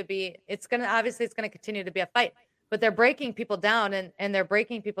continue to be, it's going to continue to be a fight, but they're breaking people down and they're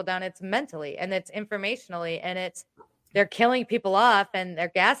breaking people down. It's mentally and it's informationally and they're killing people off and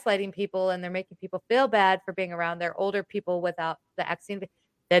they're gaslighting people and they're making people feel bad for being around their older people without the vaccine.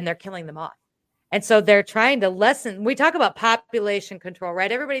 Then they're killing them off. And so they're trying to lessen. We talk about population control,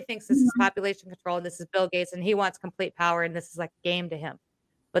 right? Everybody thinks this is population control and this is Bill Gates and he wants complete power and this is like a game to him.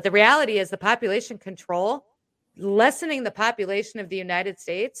 But the reality is the population control, lessening the population of the United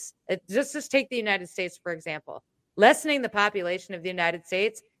States. Just take the United States, for example. Lessening the population of the United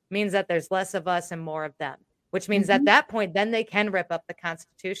States means that there's less of us and more of them. Which means at that point, then they can rip up the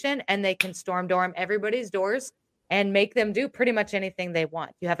Constitution and they can storm everybody's doors and make them do pretty much anything they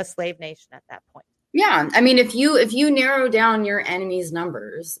want. You have a slave nation at that point. Yeah. I mean, if you narrow down your enemy's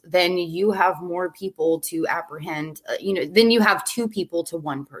numbers, then you have more people to apprehend, then you have 2 people to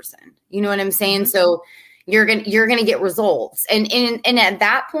 1 person. You know what I'm saying? Mm-hmm. So you're going to get results. And at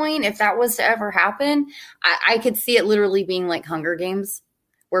that point, if that was to ever happen, I could see it literally being like Hunger Games,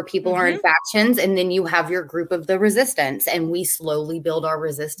 where people are in factions and then you have your group of the resistance and we slowly build our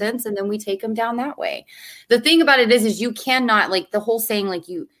resistance and then we take them down that way. The thing about it is you cannot, like the whole saying, like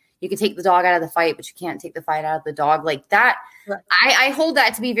you can take the dog out of the fight, but you can't take the fight out of the dog, like that. Right. I hold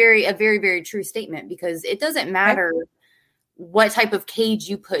that to be a very, very true statement, because it doesn't matter what type of cage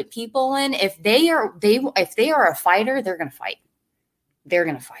you put people in. If they are a fighter, they're going to fight. They're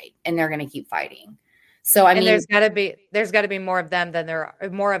going to fight and they're going to keep fighting. So I mean, there's got to be more of them than there are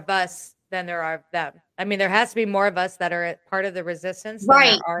more of us than there are of them. I mean, there has to be more of us that are part of the resistance than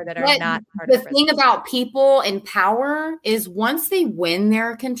there are that are not part of the resistance. The thing about people in power is once they win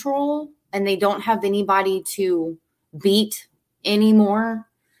their control and they don't have anybody to beat anymore,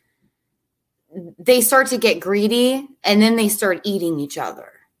 they start to get greedy and then they start eating each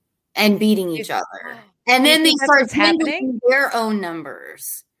other and beating each other. And then they start dwindling their own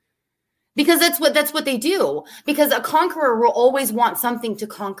numbers. Because that's what they do. Because a conqueror will always want something to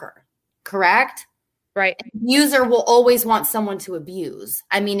conquer, correct? Right. An abuser will always want someone to abuse.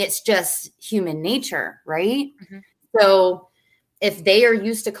 I mean, it's just human nature, right? Mm-hmm. So if they are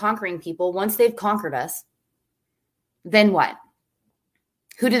used to conquering people, once they've conquered us, then what?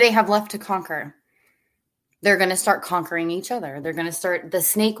 Who do they have left to conquer? They're going to start conquering each other. The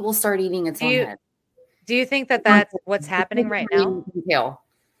snake will start eating its own head. Do you think that that's what's happening right now?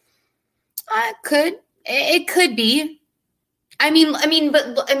 It could be. I mean,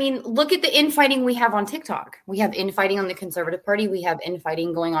 look at the infighting we have on TikTok. We have infighting on the conservative party. We have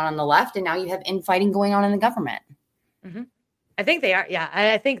infighting going on the left, and now you have infighting going on in the government. Mm-hmm. I think they are. Yeah,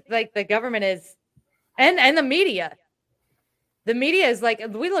 I think like the government is, and the media. The media is like,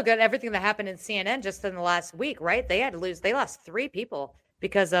 we look at everything that happened in CNN just in the last week, right? They lost 3 people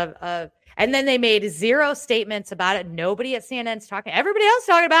because of, and then they made 0 statements about it. Nobody at CNN's talking. Everybody else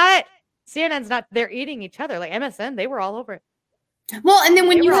talking about it. CNN's not, they're eating each other. Like MSN, they were all over it. Well, and then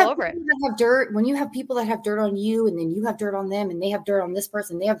when They you were all have over it. people that have dirt, when you have people that have dirt on you, and then you have dirt on them, and they have dirt on this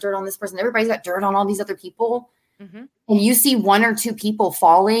person, they have dirt on this person, everybody's got dirt on all these other people, Mhm. and you see one or two people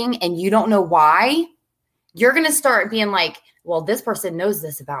falling and you don't know why, you're going to start being like, well, this person knows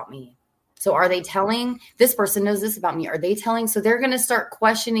this about me. So are they telling? This person knows this about me. Are they telling? So they're going to start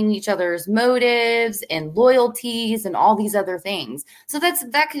questioning each other's motives and loyalties and all these other things. So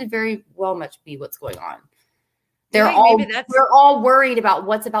that could very well much be what's going on. They're all worried about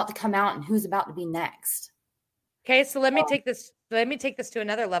what's about to come out and who's about to be next. Okay, so let me take this to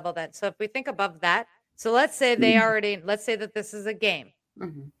another level then. So if we think above that, so let's say let's say that this is a game.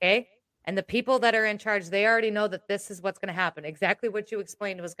 Mm-hmm. Okay? And the people that are in charge, they already know that this is what's going to happen. Exactly what you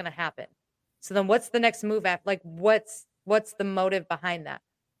explained was going to happen. So then what's the next move after? Like what's the motive behind that?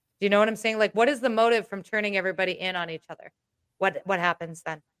 Do you know what I'm saying? Like what is the motive from turning everybody in on each other? What happens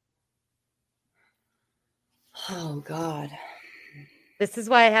then? Oh God. This is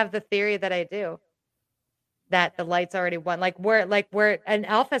why I have the theory that I do. That the light's already won. And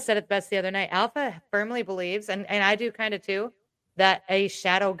Alpha said it best the other night. Alpha firmly believes, and I do kind of too, that a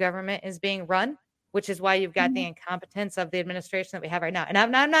shadow government is being run, which is why you've got the incompetence of the administration that we have right now. And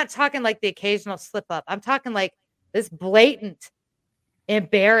I'm not talking like the occasional slip up. I'm talking like this blatant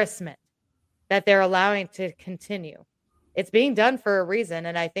embarrassment that they're allowing to continue. It's being done for a reason.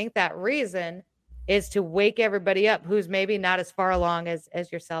 And I think that reason is to wake everybody up who's maybe not as far along as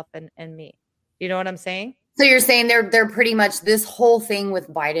yourself and me. You know what I'm saying? So you're saying they're pretty much, this whole thing with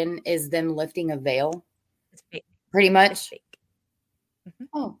Biden is them lifting a veil? It's fake. Pretty much? It's fake. Mm-hmm.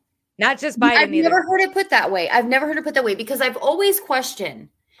 Oh. Not just Biden I've either. never heard it put that way. I've never heard it put that way because I've always questioned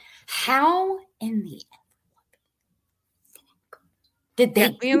how in the did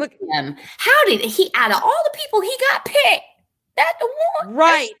they pick him? How did he, out of all the people he got picked, that the one?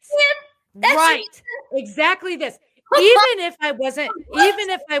 Right. Right. Exactly this. Even if I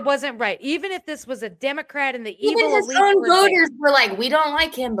wasn't right, even if this was a Democrat and the evil his own voters were like, we don't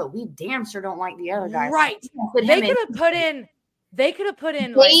like him, but we damn sure don't like the other guy. Right. They could have put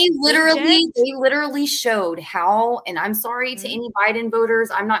in. They literally showed how, and I'm sorry to any Biden voters,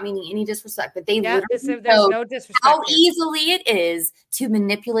 I'm not meaning any disrespect, but literally showed no disrespect how easily it is to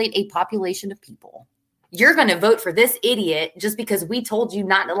manipulate a population of people. You're going to vote for this idiot just because we told you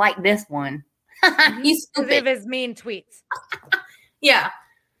not to like this one. He's stupid. Because of his mean tweets. Yeah.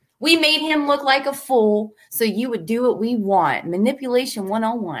 We made him look like a fool so you would do what we want. Manipulation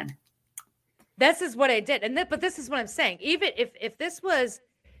 101. This is what I did. But this is what I'm saying. Even if this was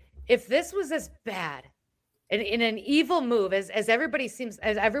as bad in an evil move as everybody seems,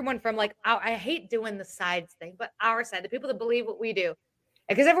 as everyone from like, I hate doing the sides thing, but our side, the people that believe what we do,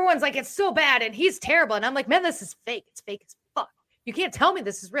 because everyone's like, it's so bad and he's terrible. And I'm like, man, this is fake. It's fake as fuck. You can't tell me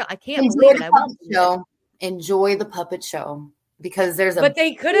this is real. I can't believe it. I won't show. Enjoy the puppet show because there's a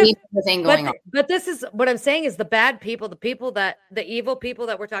they could have thing going on. But this is what I'm saying is the bad people, the evil people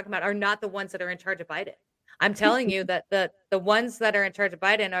that we're talking about are not the ones that are in charge of Biden. I'm telling you that the ones that are in charge of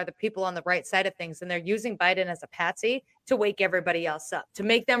Biden are the people on the right side of things, and they're using Biden as a patsy to wake everybody else up, to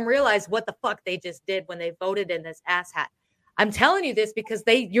make them realize what the fuck they just did when they voted in this asshat. I'm telling you this because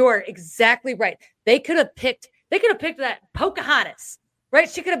you're exactly right. They could have picked that Pocahontas, right?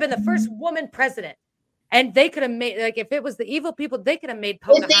 She could have been the first woman president. And they could have made, like, if it was the evil people, they could have made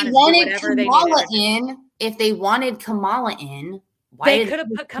Pocahontas if they wanted Kamala in, why they could have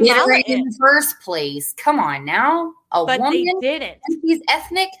put Kamala in the first place? Come on now. But woman, they didn't. He's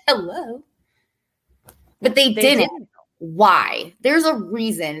ethnic. Hello. But they didn't. Why? There's a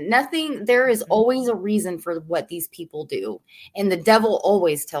reason. There is always a reason for what these people do. And the devil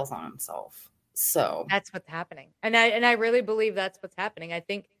always tells on himself. So that's what's happening. And I really believe that's what's happening. I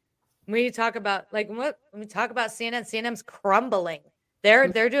think when you talk about when we talk about CNN's crumbling.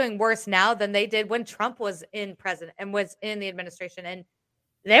 They're doing worse now than they did when Trump was in president and was in the administration. And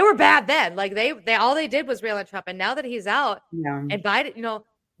they were bad then. Like they all they did was rail on Trump. And now that he's out and Biden,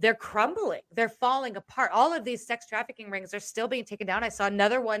 they're crumbling. They're falling apart. All of these sex trafficking rings are still being taken down. I saw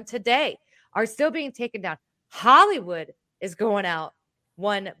another one today, are still being taken down. Hollywood is going out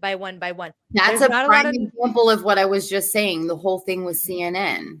one by one by one. That's a prime example of what I was just saying. The whole thing with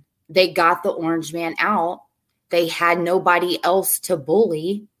CNN. They got the orange man out. They had nobody else to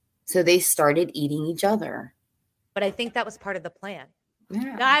bully. So they started eating each other. But I think that was part of the plan.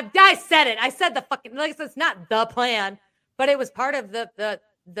 Yeah. I said it. I said the fucking, like, it's not the plan, but it was part of the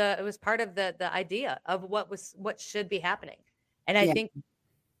idea of what should be happening. And I think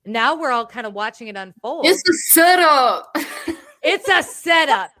now we're all kind of watching it unfold. It's a setup. It's a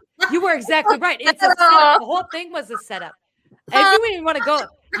setup. You were exactly right. It's a setup. The whole thing was a setup. If you even want to go,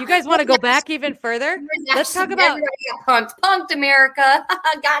 You guys want to go back even further? Let's talk about punked America.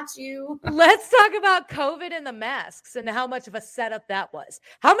 Got you. Let's talk about COVID and the masks and how much of a setup that was.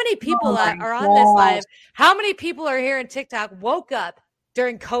 How many people are on this live? How many people are here in TikTok woke up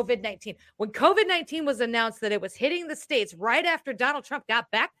during COVID-19? When COVID-19 was announced that it was hitting the States right after Donald Trump got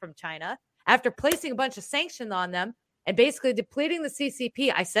back from China, after placing a bunch of sanctions on them and basically depleting the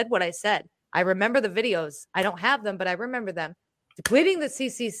CCP, I said what I said. I remember the videos. I don't have them, but I remember them. Depleting the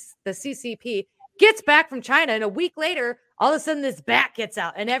CCP, gets back from China, and a week later, all of a sudden this bat gets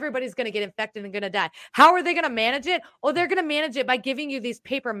out and everybody's going to get infected and going to die. How are they going to manage it? Oh, they're going to manage it by giving you these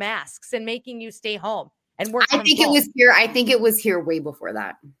paper masks and making you stay home and work. I think it was here. I think it was here way before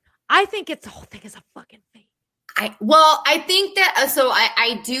that. I think the whole thing is a fucking fake. I think that. So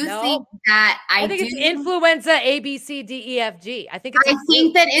I do think that I think it's influenza A, B, C, D, E, F, G. I think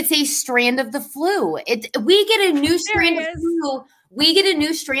that it's a strand of the flu. We get a new strand of flu. We get a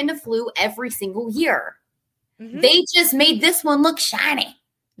new strand of flu every single year. Mm-hmm. They just made this one look shiny.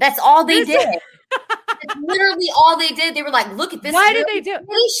 That's all they did. It's literally all they did. They were like, "Look at this." Why did they do it?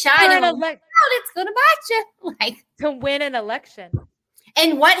 Really shiny. It's gonna bite you. Like to win an election.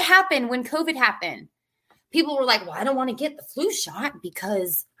 And what happened when COVID happened? People were like, well, I don't want to get the flu shot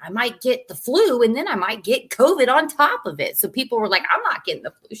because I might get the flu and then I might get COVID on top of it. So people were like, I'm not getting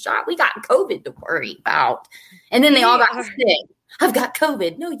the flu shot. We got COVID to worry about. And then they all got sick. I've got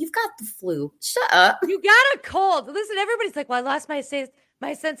COVID. No, you've got the flu. Shut up. You got a cold. Listen, everybody's like, well, I lost my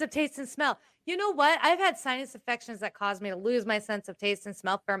sense of taste and smell. You know what? I've had sinus infections that caused me to lose my sense of taste and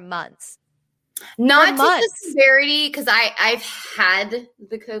smell for months. Not to the severity, because I've had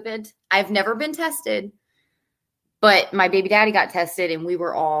the COVID. I've never been tested. But my baby daddy got tested and we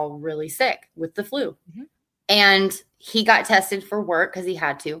were all really sick with the flu. Mm-hmm. And he got tested for work because he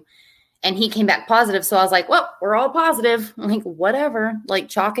had to. And he came back positive. So I was like, well, we're all positive. I'm like, whatever. Like,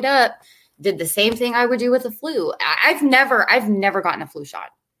 chalk it up. Did the same thing I would do with the flu. I've never gotten a flu shot.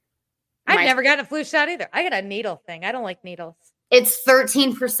 I've never gotten a flu shot either. I got a needle thing. I don't like needles. It's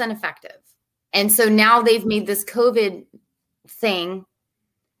 13% effective. And so now they've made this COVID thing.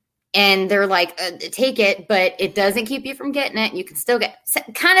 And they're like, take it, but it doesn't keep you from getting it. You can still get,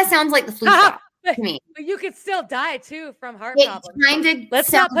 kind of sounds like the flu shot to me. But you could still die too from heart problems.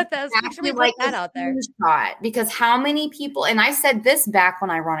 Let's not put those. Actually, like that out there. Shot, because how many people? And I said this back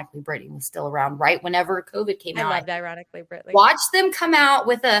when Ironically Brittany was still around, right? Whenever COVID came out, I loved Ironically Brittany. Watch them come out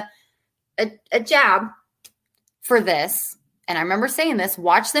with a jab for this. And I remember saying this,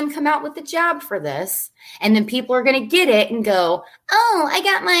 watch them come out with the jab for this. And then people are going to get it and go, oh, I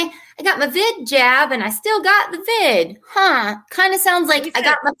got my vid jab and I still got the vid. Huh. Kind of sounds like I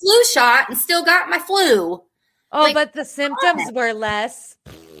got my flu shot and still got my flu. Oh, like, but the symptoms were less.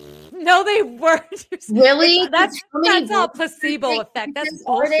 No, they weren't. Really? That's all placebo effect. That's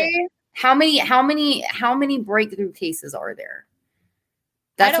bullshit. How many breakthrough cases are there?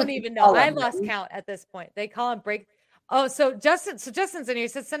 I don't even know. I lost count at this point. They call them break. Oh, so Justin's in here. He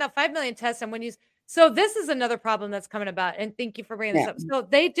said send out 5 million tests. And so this is another problem that's coming about. And thank you for bringing this up. So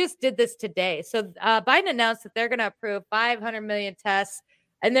they just did this today. So Biden announced that they're going to approve 500 million tests.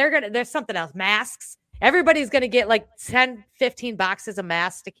 And there's something else, masks. Everybody's going to get like 10, 15 boxes of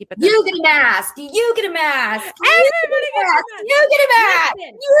masks to keep it. You get a mask. You get a mask. Everybody gets a mask. You get a mask.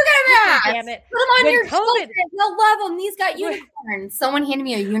 You get a mask. Damn it. Put them on your children. They'll love them. These got unicorns. Someone handed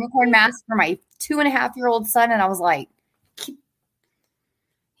me a unicorn mask for my 2.5-year-old son. And I was like,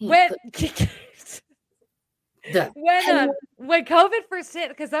 when COVID first hit,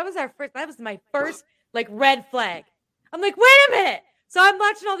 because that was my first like red flag. I'm like, wait a minute. So I'm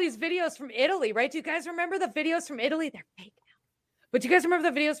watching all these videos from Italy, right? Do you guys remember the videos from Italy? They're fake now. But do you guys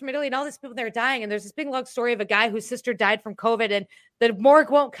remember the videos from Italy and all these people that are dying? And there's this big long story of a guy whose sister died from COVID and the morgue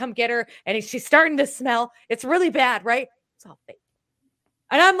won't come get her. And she's starting to smell. It's really bad, right? It's all fake.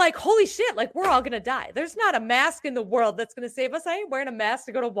 And I'm like, holy shit, like we're all going to die. There's not a mask in the world that's going to save us. I ain't wearing a mask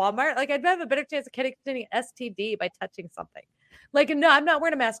to go to Walmart. Like I'd have a better chance of getting STD by touching something. Like, no, I'm not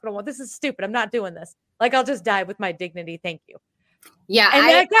wearing a mask to go to Walmart. This is stupid. I'm not doing this. Like I'll just die with my dignity. Thank you. Yeah.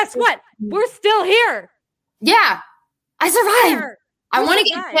 And guess what? We're still here. Yeah. I survived. I want to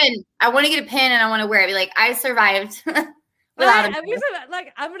get a pin. I want to get a pin and I want to wear it. Be like, I survived. I'm going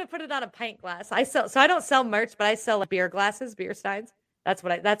to put it on a pint glass. I don't sell merch, but I sell beer glasses, beer steins. That's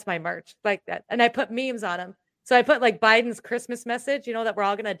my merch like that. And I put memes on them. So I put like Biden's Christmas message, that we're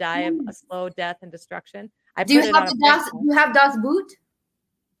all going to die of a slow death and destruction. Do you have Das Boot?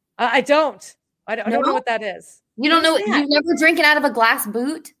 I don't. I don't know what that is. You don't know? You've never drinking out of a glass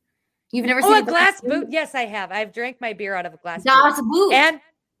boot? You've never seen a glass boot? Yes, I have. I've drank my beer out of a glass boot. And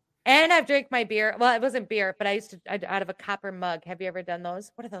And I've drank my beer. Well, it wasn't beer, but I used to out of a copper mug. Have you ever done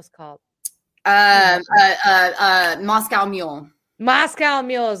those? What are those called? Moscow Mule. Moscow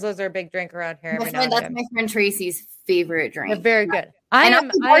Mules. Those are a big drink around here. That's my friend Tracy's favorite drink. They're very good. I've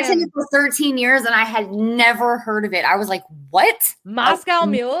been bartending for 13 years and I had never heard of it. I was like, what? Moscow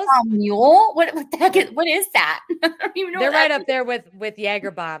Mules? Moscow Mule? What the heck what is that? I don't even know. They're right up there with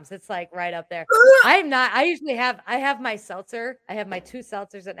Jaeger bombs. It's like right up there. I have my seltzer. I have my 2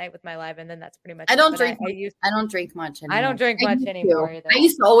 seltzers at night with my Live, and then that's pretty much I don't drink much anymore. I don't drink much anymore either. I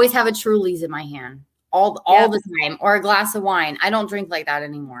used to always have a Truly's in my hand all the time, or a glass of wine. I don't drink like that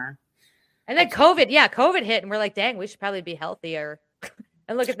anymore. And then COVID hit, and we're like, dang, we should probably be healthier.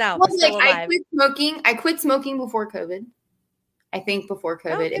 And look at that. I quit smoking before COVID. I think before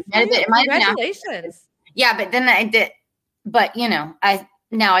COVID. Congratulations. Yeah, but then I did. But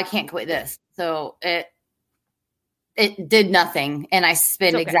I can't quit this. So it did nothing, and I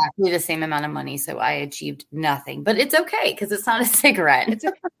spent exactly the same amount of money. So I achieved nothing. But it's okay because it's not a cigarette.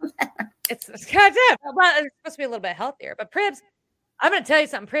 It's goddamn. Well, it's supposed to be a little bit healthier. But Pribs, I'm going to tell you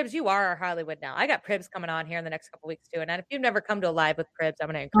something. Pribs, you are our Hollywood now. I got Pribs coming on here in the next couple weeks too. And if you've never come to a Live with Pribs, I'm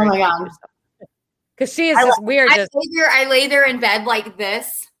going to encourage you to do so. Because she is just weird. I lay there in bed like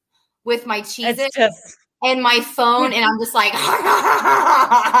this with my cheese and my phone, and I'm just like,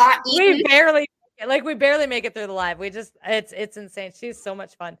 we barely make it through the Live. It's insane. She's so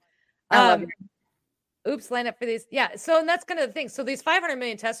much fun. Oops, line up for these. Yeah. So, and that's kind of the thing. So these 500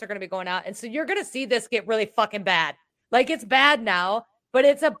 million tests are going to be going out. And so you're going to see this get really fucking bad. Like it's bad now, but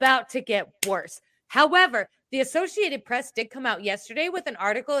it's about to get worse. However, the Associated Press did come out yesterday with an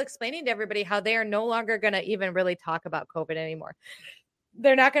article explaining to everybody how they are no longer going to even really talk about COVID anymore.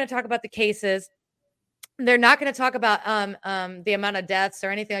 They're not going to talk about the cases. They're not going to talk about the amount of deaths or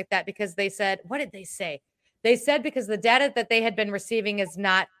anything like that, because they said, what did they say? They said because the data that they had been receiving is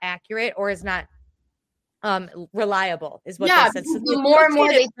not accurate or is not reliable, is what they said. So the more and more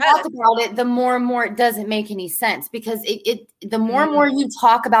they talk about it, the more and more it doesn't make any sense, because the more and more you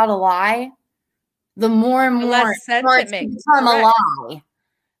talk about a lie, the more and more it starts to become a lie.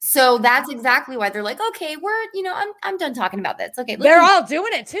 So that's exactly why they're like, okay, I'm done talking about this. Okay, they're all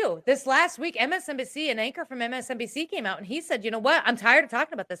doing it too. This last week, MSNBC, an anchor from MSNBC came out and he said, you know what? I'm tired of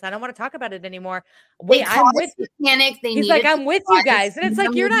talking about this. I don't want to talk about it anymore. I'm with you. He's like, I'm with you guys, and it's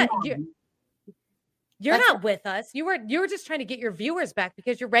like You're not with us. You were just trying to get your viewers back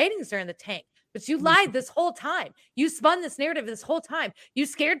because your ratings are in the tank. But you lied this whole time. You spun this narrative this whole time. You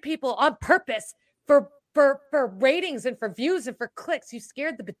scared people on purpose for ratings and for views and for clicks. You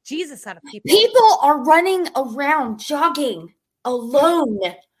scared the bejesus out of people. People are running around jogging alone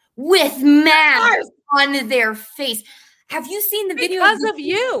with masks on their face. Have you seen the video? Because of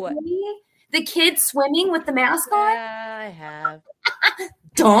you. The kid swimming with the mask on? Yeah, I have.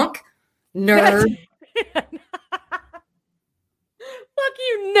 Dunk. Nerd. Fuck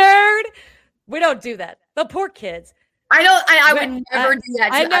you, nerd. We don't do that. The poor kids. I would never do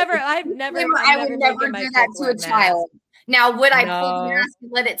that. I would never do that to a child. Now, would I pull the mask and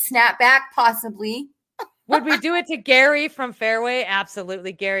let it snap back? Possibly. Would we do it to Gary from Fairway?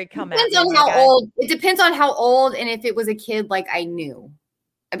 Absolutely. Gary, come at me. It depends on how old, and if it was a kid like I knew.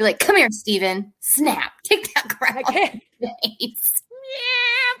 I'd be like, come here, Steven. Snap. Take that crap off your face.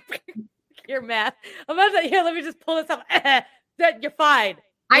 Yeah. You're mad. I'm about to here. Let me just pull this up. That you're fine.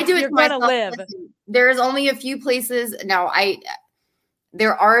 I do it. You're gonna live. There's only a few places now.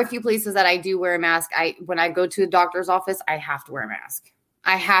 There are a few places that I do wear a mask. When I go to a doctor's office, I have to wear a mask.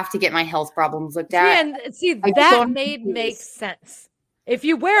 I have to get my health problems looked at. And see, that makes sense. If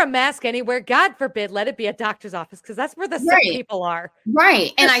you wear a mask anywhere, God forbid, let it be a doctor's office, because that's where the sick people are.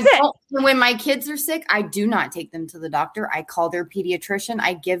 Right. And when my kids are sick, I do not take them to the doctor. I call their pediatrician.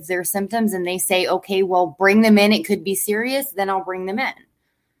 I give their symptoms and they say, okay, well, bring them in. It could be serious. Then I'll bring them in.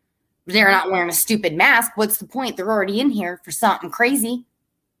 They're not wearing a stupid mask. What's the point? They're already in here for something crazy.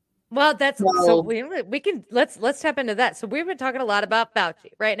 Well, we can let's tap into that. So we've been talking a lot about Fauci,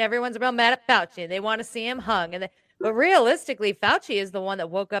 right? And everyone's real mad at Fauci. They want to see him hung. But realistically, Fauci is the one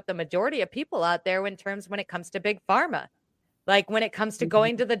that woke up the majority of people out there when it comes to big pharma, like when it comes to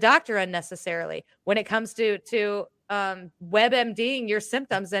going to the doctor unnecessarily, when it comes to WebMDing your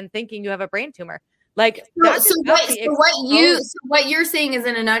symptoms and thinking you have a brain tumor. Like what you're saying is,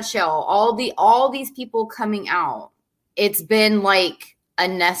 in a nutshell, all these people coming out, it's been like a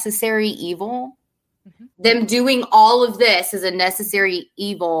necessary evil. Mm-hmm. Them doing all of this is a necessary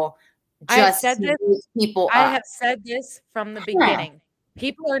evil. I have said this from the beginning.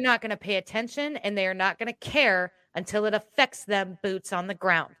 People are not going to pay attention, and they are not going to care until it affects them boots on the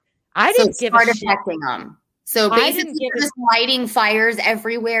ground. I didn't give a shit. Affecting them. So I didn't basically, give you're just lighting fires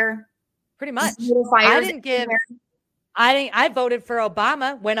everywhere. pretty much. Just little I fires didn't give. everywhere. I voted for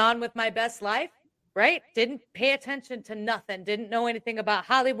Obama. Went on with my best life. Right? Didn't pay attention to nothing. Didn't know anything about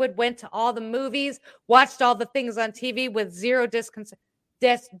Hollywood. Went to all the movies. Watched all the things on TV with zero disconcert.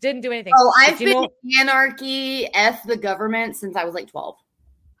 Didn't do anything. Oh, I've But been anarchy, F the government since I was like 12.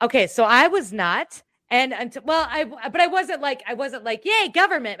 Okay, so I was not, and until well, but I wasn't like yay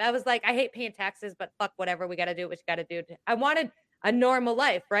government. I was like I hate paying taxes, but fuck whatever, we got to do what you got to do. I wanted a normal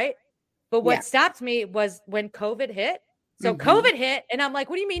life, right? But what stopped me was when COVID hit. So COVID hit, and I'm like,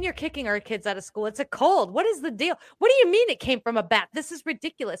 what do you mean you're kicking our kids out of school? It's a cold. What is the deal? What do you mean it came from a bat? This is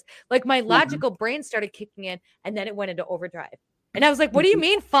ridiculous. Like my logical brain started kicking in, and then it went into overdrive. And I was like, what do you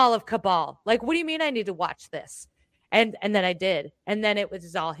mean fall of cabal? Like, what do you mean I need to watch this? And then I did. And then it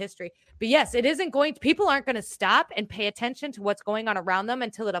was all history. But yes, it isn't going to, people aren't going to stop and pay attention to what's going on around them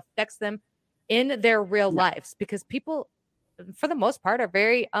until it affects them in their real lives, because people, for the most part, are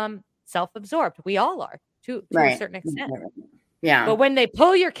very self-absorbed. We all are to a certain extent. Yeah. But when they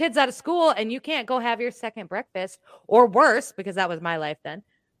pull your kids out of school and you can't go have your second breakfast, or worse, because that was my life then,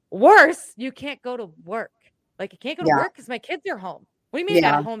 worse, you can't go to work. Like, you can't go to work because my kids are home. What do you mean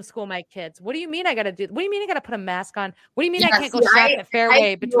I got to homeschool my kids? What do you mean I got to do? What do you mean I got to put a mask on? What do you mean I can't go shop at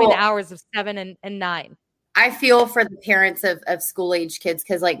Fairway between the hours of 7 and 9? I feel for the parents of school age kids,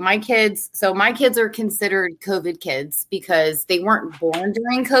 because like my kids are considered COVID kids because they weren't born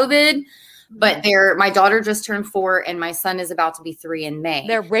during COVID, but my daughter just turned 4 and my son is about to be 3 in May.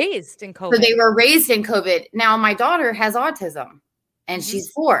 They're raised in COVID. So they were raised in COVID. Now my daughter has autism and she's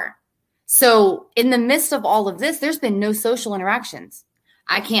 4. So in the midst of all of this, there's been no social interactions.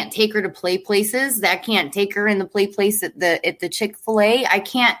 I can't take her to play places. I can't take her in the play place at the Chick-fil-A. I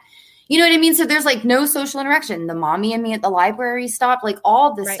can't, you know what I mean? So there's like no social interaction. The mommy and me at the library stopped, like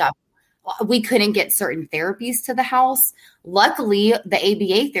all this stuff. We couldn't get certain therapies to the house. Luckily, the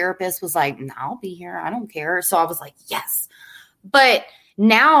ABA therapist was like, no, I'll be here. I don't care. So I was like, yes. But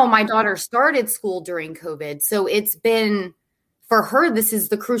now my daughter started school during COVID. So it's been, for her, this is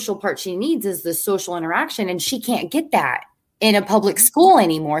the crucial part she needs, is the social interaction. And she can't get that in a public school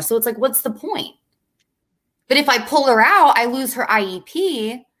anymore. So it's like, what's the point? But if I pull her out, I lose her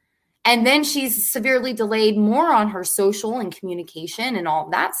IEP. And then she's severely delayed more on her social and communication and all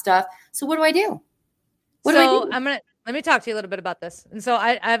that stuff. So what do I do? Let me talk to you a little bit about this. And so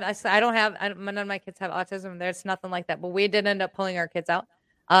none of my kids have autism. There's nothing like that. But we did end up pulling our kids out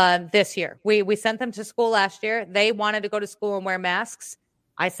this year. We sent them to school last year. They wanted to go to school and wear masks.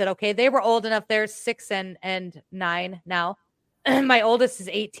 I said, okay, they were old enough. They're 6 and 9 now. My oldest is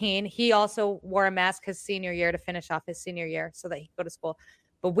 18. He also wore a mask his senior year to finish off his senior year so that he could go to school.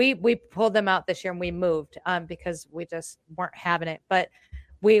 But we pulled them out this year and we moved because we just weren't having it. But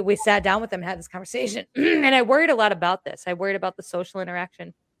we sat down with them and had this conversation. And I worried a lot about this. I worried about the social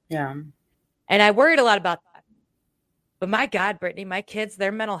interaction. Yeah. And I worried a lot about that. But my God, Brittany, my kids,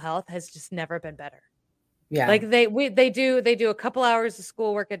 their mental health has just never been better. Yeah. Like they do a couple hours of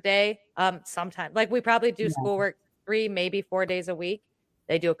schoolwork a day. Sometimes, like, we probably do schoolwork 3, maybe 4 days a week.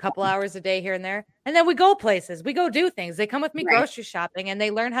 They do a couple hours a day here and there. And then we go places. We go do things. They come with me grocery shopping and they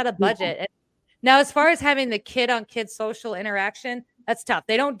learn how to budget. And now, as far as having the kid-on-kid social interaction, that's tough.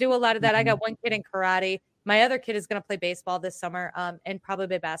 They don't do a lot of that. I got one kid in karate. My other kid is going to play baseball this summer and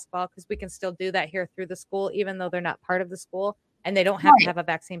probably basketball, because we can still do that here through the school, even though they're not part of the school and they don't have to have a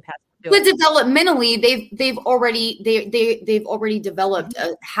vaccine pass. But developmentally, they've already developed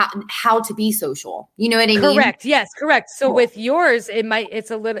how to be social. You know what I mean? Correct. Yes, correct. So with yours,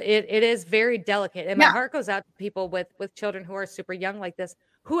 it is very delicate, and my heart goes out to people with children who are super young like this,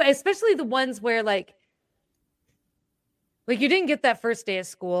 who, especially the ones where like you didn't get that first day of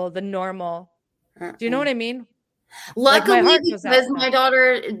school, the normal. Do you know what I mean? Luckily,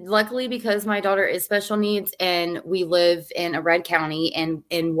 because my daughter is special needs and we live in a red county and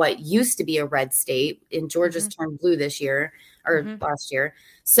in what used to be a red state, and Georgia's turned blue this year or last year.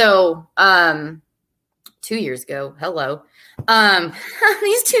 So 2 years ago, hello.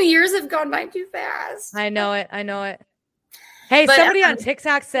 These 2 years have gone by too fast. I know it. Hey, but somebody on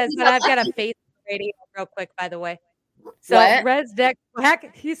TikTok says that I've got a face for radio real quick, by the way. So Red's Deck,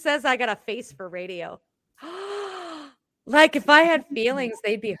 he says I got a face for radio. Like, if I had feelings,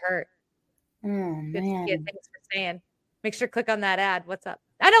 they'd be hurt. Oh, man. Thanks for saying. Make sure to click on that ad. What's up?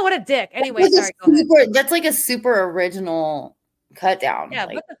 I know, what a dick. Anyway, sorry. Go ahead. That's like a super original cut down. Yeah.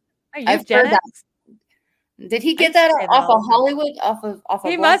 Like, are you Gen X? Did he get that off of Hollywood? Off of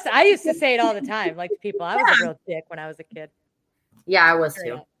he must. I used to say it all the time, like to people. I was a real dick when I was a kid. Yeah, I was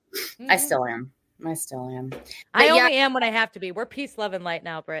too. I still am. I only am when I have to be. We're peace, love, and light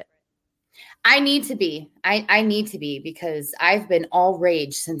now, Britt. I need to be. I need to be because I've been all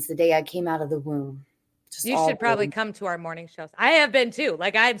rage since the day I came out of the womb. You should probably come to our morning shows. I have been too.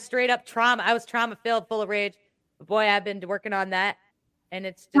 Like I'm straight up trauma. I was trauma filled, full of rage. But boy, I've been working on that. And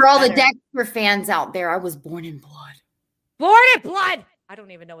it's just for all the Dexter fans out there. I was born in blood. Born in blood. I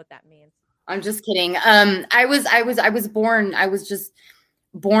don't even know what that means. I'm just kidding. I was born. I was just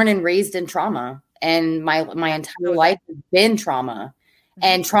born and raised in trauma, and my entire life has been trauma,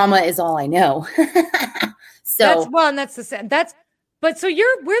 and trauma is all I know. So that's the same. But so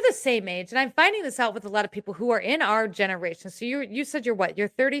we're the same age, and I'm finding this out with a lot of people who are in our generation. So you said you're what? You're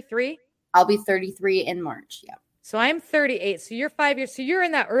 33? I'll be 33 in March. Yeah. So I'm 38. So you're 5 years. So you're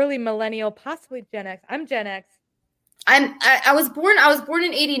in that early millennial, possibly Gen X. I'm Gen X. I was born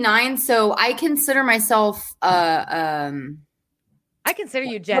in 89, so I consider myself I consider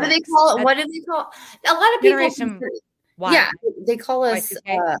you Gen X. What do they call it? What do they call it? A lot of people Generation Y. Yeah, they call us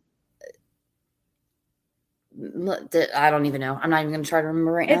I don't even know. I'm not even going to try to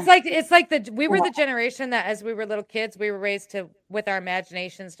remember right now. It's like we were the generation that as we were little kids, we were raised with our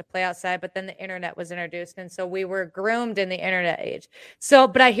imaginations to play outside, but then the internet was introduced. And so we were groomed in the internet age. So,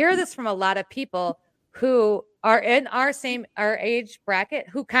 but I hear this from a lot of people who are in our age bracket,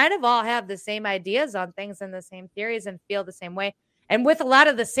 who kind of all have the same ideas on things and the same theories and feel the same way. And with a lot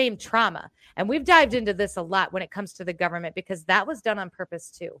of the same trauma. And we've dived into this a lot when it comes to the government, because that was done on purpose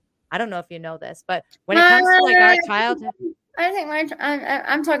too. I don't know if you know this, but when it comes to like our childhood, I think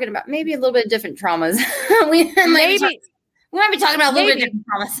I'm talking about maybe a little bit of different traumas. we might be talking about a little bit of different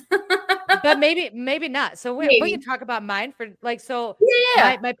traumas, but maybe not. So we can talk about mine for like, so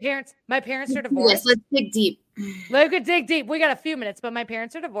yeah. My parents are divorced. Yes, let's dig deep. Look at dig deep. We got a few minutes, but my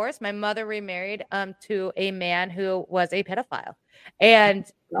parents are divorced. My mother remarried to a man who was a pedophile, and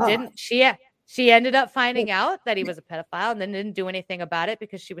she ended up finding out that he was a pedophile and then didn't do anything about it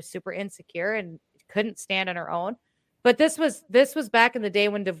because she was super insecure and couldn't stand on her own. But this was back in the day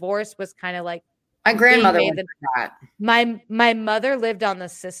when divorce was kind of like my grandmother went through that. My mother lived on the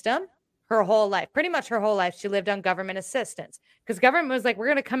system her whole life. Pretty much her whole life she lived on government assistance because government was like, we're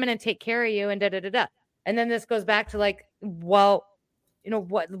going to come in and take care of you and da-da-da-da. And then this goes back to like, well, you know,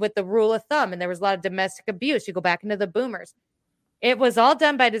 what with the rule of thumb, and there was a lot of domestic abuse. You go back into the boomers. It was all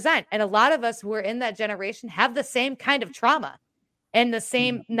done by design. And a lot of us who are in that generation have the same kind of trauma and the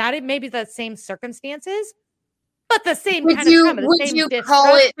same, not maybe the same circumstances, but the same kind of trauma. Would you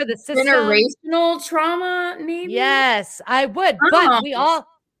call it for the generational trauma, maybe? Yes, I would.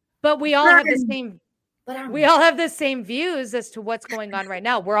 But we all have the same, we all have the same views as to what's going on right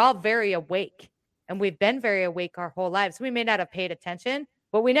now. We're all very awake, and we've been very awake our whole lives. We may not have paid attention,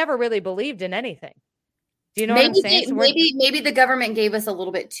 but we never really believed in anything. Do you know what I'm saying? So maybe the government gave us a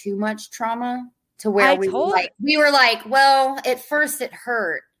little bit too much trauma to where we were like, well, at first it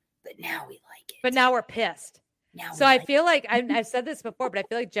hurt, but now we like it. But now we're pissed. So I feel like I've said this before, but I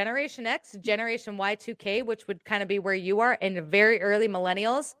feel like Generation X, Generation Y2K, which would kind of be where you are, and the very early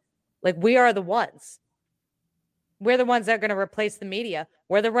millennials, like we are the ones. We're the ones that are going to replace the media.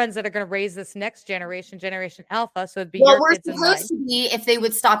 We're the ones that are going to raise this next generation, Generation Alpha. So it'd be your kids and mine. We're supposed to be if they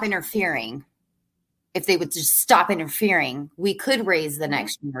would stop interfering. If they would just stop interfering, we could raise the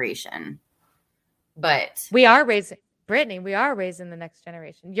next generation. But we are raising, Brittany, we are raising the next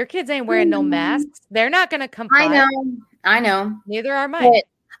generation. Your kids ain't wearing no masks. They're not going to comply. I know. Neither are mine. But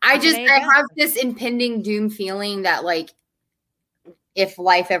I have this impending doom feeling that like, if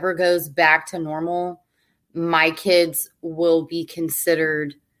life ever goes back to normal, my kids will be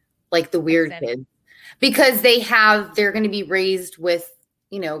considered like the weird kids because they're going to be raised with,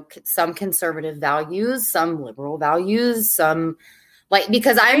 you know, some conservative values, some liberal values, some like,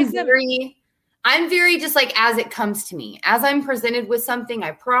 because I'm very just like, as it comes to me, as I'm presented with something,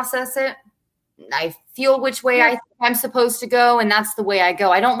 I process it. I feel which way I'm supposed to go. And that's the way I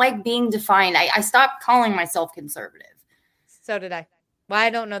go. I don't like being defined. I stopped calling myself conservative. So did I. Well, I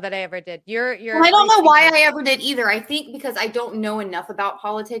don't know that I ever did. I don't know why I ever did either. I think because I don't know enough about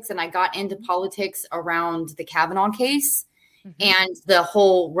politics, and I got into politics around the Kavanaugh case and the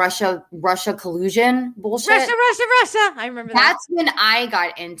whole Russia collusion bullshit. Russia. I remember That's when I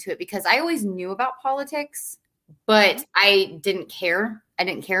got into it because I always knew about politics, but I didn't care. I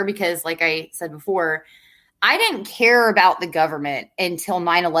didn't care because, like I said before, I didn't care about the government until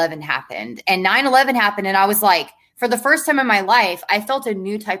 9/11 happened. And 9/11 happened, and I was like, for the first time in my life, I felt a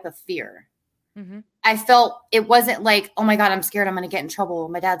new type of fear. I felt it wasn't like, oh my God, I'm scared I'm going to get in trouble.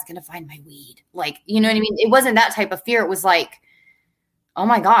 My dad's going to find my weed. Like, you know what I mean? It wasn't that type of fear. It was like, oh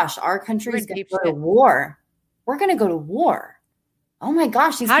my gosh, our country is going to go to war. We're going to go to war. Oh my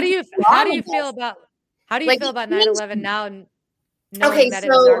gosh. How do you feel about 9/11 now? Okay,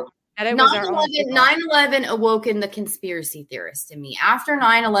 so that it was our own people. 9/11 awoken the conspiracy theorist in me. After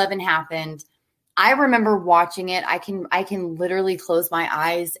 9/11 happened, I remember watching it. I can literally close my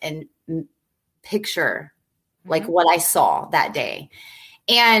eyes and picture like what I saw that day.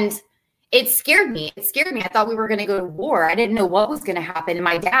 And it scared me. I thought we were going to go to war. I didn't know what was going to happen. And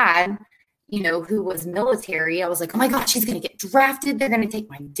my dad, you know, who was military, I was like, oh my God, she's going to get drafted. They're going to take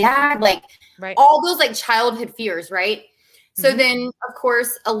my dad. Like all those like childhood fears. Right. So then of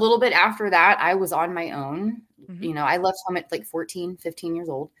course, a little bit after that, I was on my own. You know, I left home at like 14, 15 years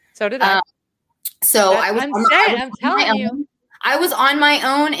old. So did I. So I was, I'm telling you, I was on my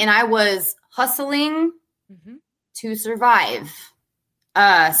own and I was hustling to survive.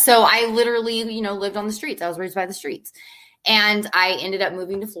 So I literally, you know, lived on the streets. I was raised by the streets. And I ended up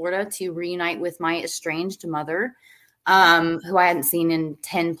moving to Florida to reunite with my estranged mother, who I hadn't seen in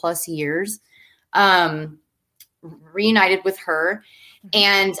 10 plus years. Reunited with her.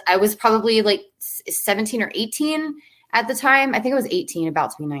 And I was probably like 17 or 18 at the time. I think I was 18,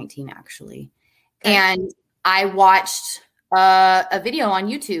 about to be 19 actually. Okay. And I watched a video on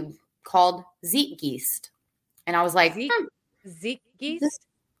YouTube called Zeitgeist. And I was like, Zeitgeist?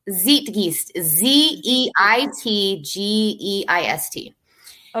 Zeitgeist. Zeitgeist.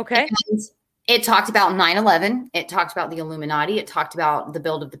 Okay. And it talked about 9/11. It talked about the Illuminati. It talked about the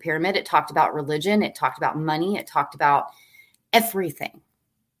build of the pyramid. It talked about religion. It talked about money. It talked about everything.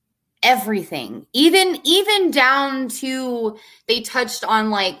 Everything. Even down to they touched on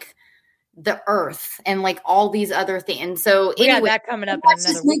like the earth and like all these other things. And so anyway, that coming up in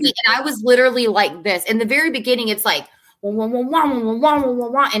another week. And I was literally like this. In the very beginning, it's like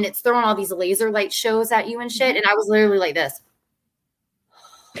and it's throwing all these laser light shows at you and shit. And I was literally like this.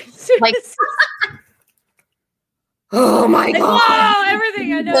 Like, oh my God. Wow,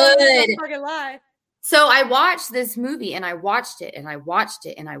 everything I know. Good. Fucking lie. So I watched this movie and I watched it and I watched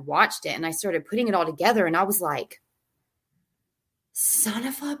it and I watched it and I started putting it all together and I was like, son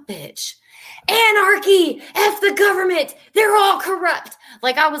of a bitch. Anarchy. F the government. They're all corrupt.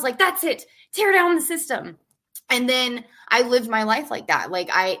 Like I was like, that's it. Tear down the system. And then I lived my life like that. Like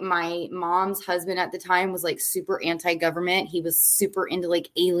my mom's husband at the time was like super anti-government. He was super into like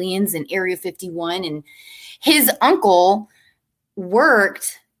aliens and Area 51. And his uncle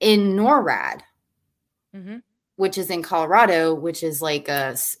worked in NORAD, which is in Colorado, which is like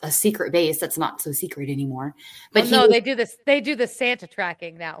a secret base that's not so secret anymore. But they do this. They do the Santa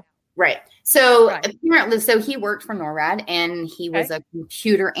tracking now. Right. So apparently, so he worked for NORAD and he was a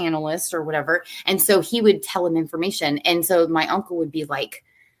computer analyst or whatever. And so he would tell him information. And so my uncle would be like,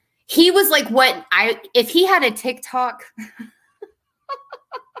 he was like if he had a TikTok,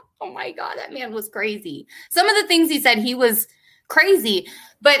 oh my God, that man was crazy. Some of the things he said, he was crazy.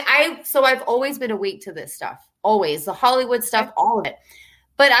 But I've always been awake to this stuff. Always. The Hollywood stuff, all of it.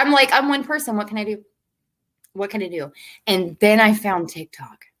 But I'm like, I'm one person. What can I do? What can I do? And then I found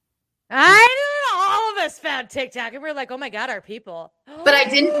TikTok. I know all of us found TikTok and we're like, oh my God, our people. But I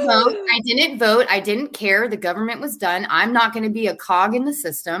didn't vote. I didn't care. The government was done. I'm not going to be a cog in the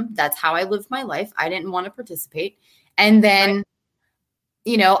system. That's how I lived my life. I didn't want to participate. And then,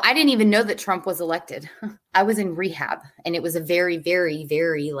 you know, I didn't even know that Trump was elected. I was in rehab and it was a very, very,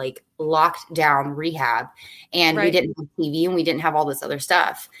 very like locked down rehab. And we didn't have TV and we didn't have all this other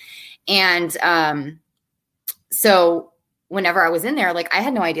stuff. And so whenever I was in there, like I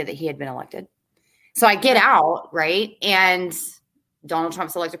had no idea that he had been elected. So I get out, right? And Donald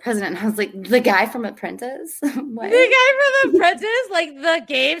Trump's elected president. And I was like, the guy from Apprentice? What? The guy from Apprentice? Like the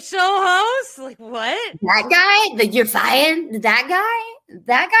game show host? Like what? That guy that you're fired? That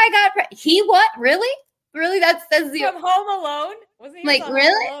guy got, he what? Really? Really? That's the from Home Alone? Wasn't he like,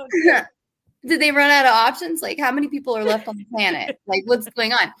 really? Did they run out of options? Like how many people are left on the planet? Like what's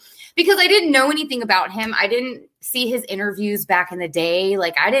going on? Because I didn't know anything about him. I didn't see his interviews back in the day.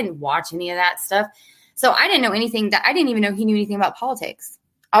 Like I didn't watch any of that stuff. So I didn't know anything I didn't even know he knew anything about politics.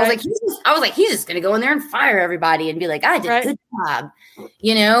 I was like, he's just going to go in there and fire everybody and be like, I did a good job,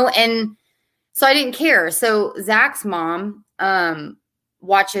 you know? And so I didn't care. So Zach's mom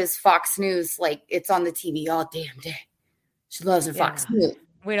watches Fox News. Like it's on the TV all damn day. She loves her Fox News.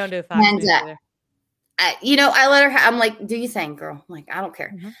 We don't do Fox News either. You know, I let her, I'm like, do you think, girl? I'm like, I don't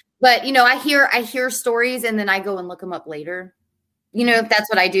care. But, you know, I hear stories and then I go and look them up later, you know, if that's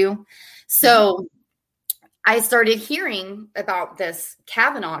what I do. So I started hearing about this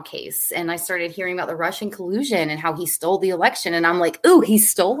Kavanaugh case and I started hearing about the Russian collusion and how he stole the election. And I'm like, ooh, he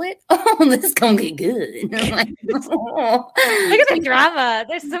stole it? Oh, this is going to get good. And I'm like, oh. Look at the drama.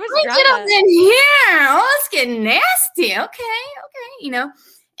 There's so much drama. Get up in here. Oh, it's getting nasty. Okay. You know,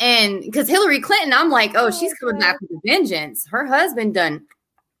 and because Hillary Clinton, I'm like, oh, she's coming back with a vengeance. Her husband done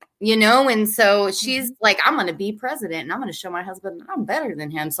And so she's like, I'm going to be president and I'm going to show my husband that I'm better than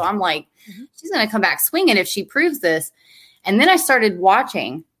him. So I'm like, she's going to come back swinging if she proves this. And then I started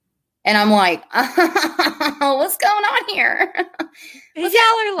watching and I'm like, what's going on here? Y'all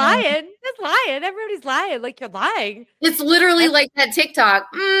are lying. It's lying. Everybody's lying. Like, you're lying. It's literally like that TikTok.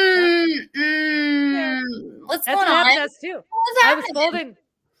 What's going on? That's us too.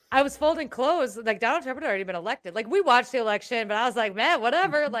 I was folding clothes. Like, Donald Trump had already been elected. Like, we watched the election, but I was like, man,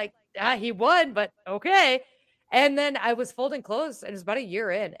 whatever. Like, he won, but okay. And then I was folding clothes, and it was about a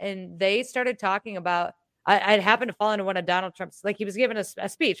year in, and they started talking about. I happened to fall into one of Donald Trump's. Like, he was giving a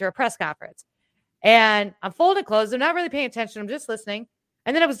speech or a press conference, and I'm folding clothes. I'm not really paying attention. I'm just listening.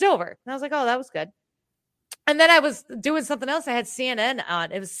 And then it was over, and I was like, oh, that was good. And then I was doing something else. I had CNN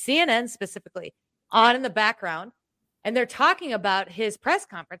on. It was CNN specifically on in the background. And they're talking about his press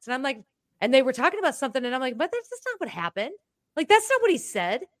conference. And I'm like, and they were talking about something. And I'm like, but that's not what happened. Like, that's not what he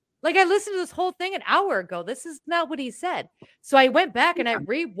said. Like, I listened to this whole thing an hour ago. This is not what he said. So I went back and I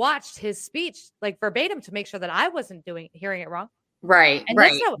rewatched his speech, like verbatim, to make sure that I wasn't hearing it wrong. Right. And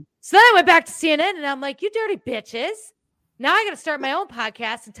right. So then I went back to CNN and I'm like, you dirty bitches. Now I got to start my own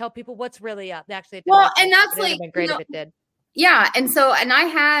podcast and tell people what's really up. Actually, and that's like, been great if it did. Yeah. And so, and I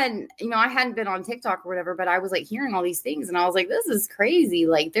hadn't been on TikTok or whatever, but I was like hearing all these things and I was like, this is crazy.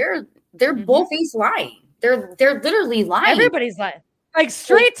 Like they're bull-faced lying. They're literally lying. Everybody's lying. Like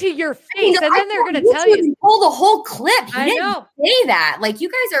straight to your face. And then they're going to tell you. Pull the whole clip. I know. Say that. Like, you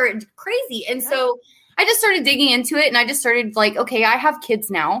guys are crazy. And so I just started digging into it and I just started like, okay, I have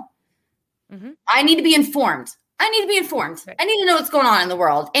kids now. I need to be informed. I need to know what's going on in the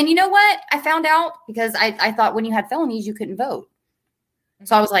world. And you know what? I found out because I thought when you had felonies, you couldn't vote.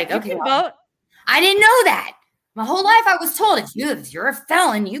 So I was like, okay, vote. I didn't know that. My whole life I was told if you're a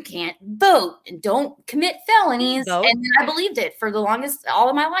felon, you can't vote and don't commit felonies. Vote. And then I believed it for the longest, all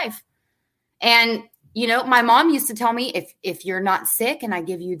of my life. And, my mom used to tell me if you're not sick and I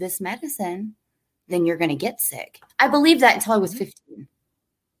give you this medicine, then you're going to get sick. I believed that until I was 15.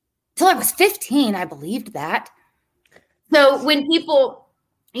 Until I was 15, I believed that. So when people,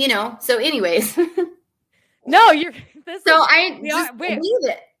 so anyways. No, you're. I believe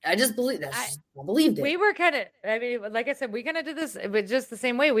it. I just believe that. I believed it. We were kind of, like I said, we're going to do this but just the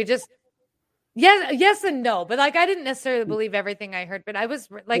same way. We just, yes and no. But like, I didn't necessarily believe everything I heard, but I was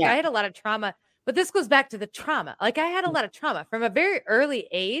like, I had a lot of trauma, but this goes back to the trauma. Like I had a lot of trauma from a very early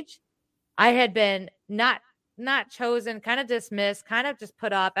age. I had been not chosen, kind of dismissed, kind of just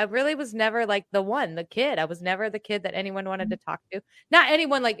put up. I really was never like the kid. I was never the kid that anyone wanted to talk to. Not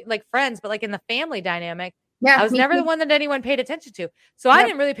anyone like friends, but like in the family dynamic. Yeah, I was never the one that anyone paid attention to. So I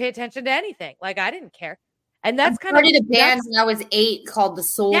didn't really pay attention to anything. Like I didn't care. And that's kind of started a band when I was 8 called The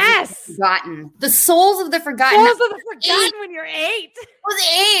Souls of the Forgotten. The Souls of the Forgotten. Souls of the Forgotten when you're 8. I was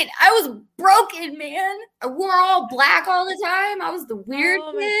 8. I was broken, man. I wore all black all the time. I was the weird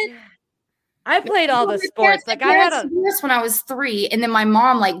kid. I played all the sports. Like I had when I was 3, and then my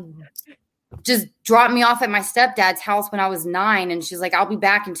mom just dropped me off at my stepdad's house when I was 9, and she's like, "I'll be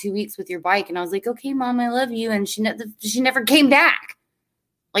back in 2 weeks with your bike." And I was like, "Okay, Mom, I love you." And she never came back.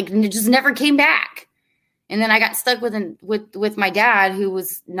 Like, just never came back. And then I got stuck with my dad, who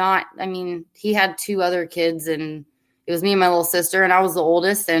was not. I mean, he had 2 other kids, and it was me and my little sister, and I was the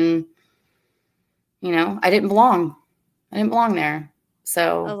oldest, and I didn't belong. I didn't belong there.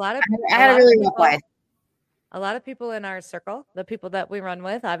 So I had a really rough life. A lot of people in our circle, the people that we run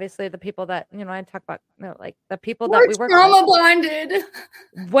with, obviously the people that, I talk about, like the people that we work with. Trauma bonded.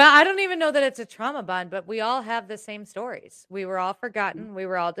 Well, I don't even know that it's a trauma bond, but we all have the same stories. We were all forgotten. We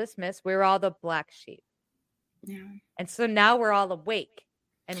were all dismissed. We were all the black sheep. Yeah. And so now we're all awake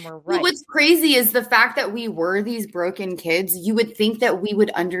and we're right. Well, what's crazy is the fact that we were these broken kids. You would think that we would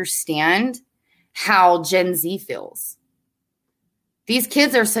understand how Gen Z feels. These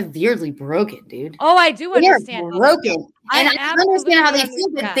kids are severely broken, dude. Oh, I do understand. They're broken. And I understand how they feel,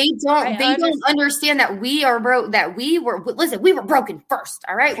 but they don't understand that we are broke, that we were broken first.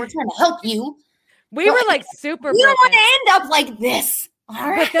 All right. We're trying to help you. We were like super broken. We don't want to end up like this. All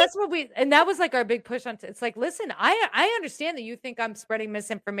right. But that's what and that was like our big push on. It's like, listen, I understand that you think I'm spreading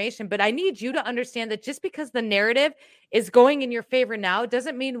misinformation, but I need you to understand that just because the narrative is going in your favor now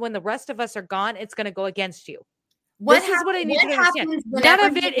doesn't mean when the rest of us are gone, it's going to go against you. This is what I need you to understand. None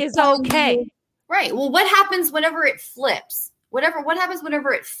of it is okay. Right. Well, what happens whenever it flips? What happens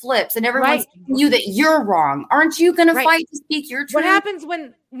whenever it flips and everyone's telling you that you're wrong? Aren't you going to fight to speak your truth? What happens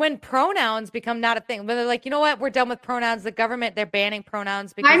when pronouns become not a thing? When they're like, you know what? We're done with pronouns. The government, they're banning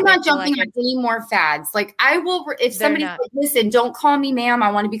pronouns. Because I'm not jumping on any more fads. Like I will, if somebody's like, listen, don't call me ma'am.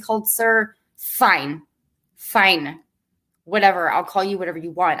 I want to be called sir. Fine. whatever. I'll call you whatever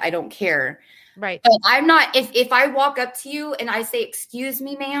you want. I don't care. Right. But I'm not, if I walk up to you and I say, excuse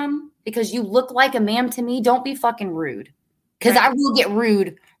me, ma'am, because you look like a ma'am to me, don't be fucking rude. Because I will get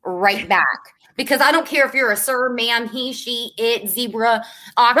rude right back. Because I don't care if you're a sir, ma'am, he, she, it, zebra.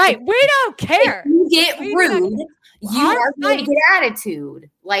 Octopus. Right. We don't care. If you get rude, you are going to get attitude.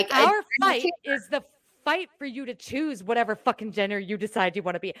 Like our fight is the fight for you to choose whatever fucking gender you decide you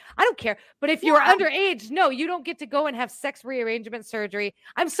want to be. I don't care. But if you're underage, no, you don't get to go and have sex rearrangement surgery.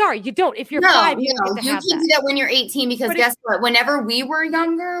 I'm sorry, you don't. If you're 5, you don't get to have that. You can do that when you're 18 because guess what? Whenever we were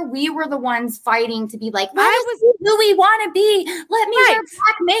younger, we were the ones fighting to be like, who we want to be. Let me wear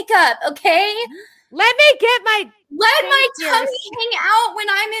black makeup, okay? Let me get my tummy hang out when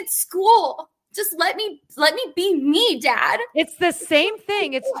I'm at school. Just let me be me, Dad. It's the same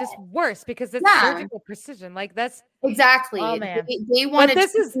thing. It's just worse because it's surgical precision. Like that's exactly. Oh, man. They want to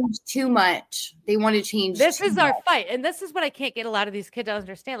change too much. They want to change. This is our fight, and this is what I can't get a lot of these kids to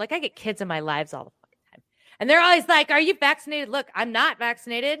understand. Like I get kids in my lives all the fucking time, and they're always like, "Are you vaccinated?" Look, I'm not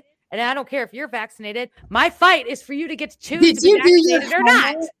vaccinated, and I don't care if you're vaccinated. My fight is for you to get to choose to be vaccinated or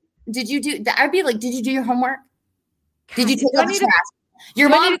not. Did you do? I'd be like, did you do your homework? Did you take out the trash? Your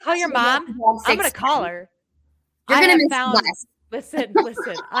mom. Need to call your mom. I'm gonna call her. You're gonna miss less. Listen.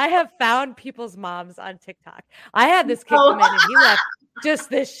 I have found people's moms on TikTok. I had this kid come in and he left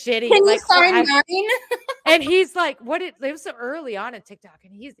just this shitty. Can you sign mine? And he's like, it was so early on in TikTok,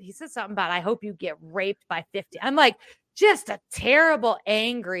 and he said something about, I hope you get raped by 50. I'm like, just a terrible,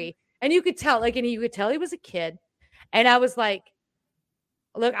 angry, and you could tell, and you could tell he was a kid, and I was like,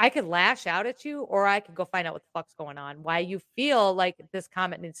 look, I could lash out at you, or I could go find out what the fuck's going on. Why you feel like this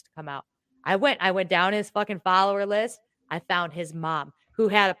comment needs to come out. I went down his fucking follower list. I found his mom, who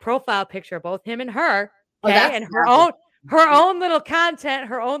had a profile picture of both him and her, and her own little content,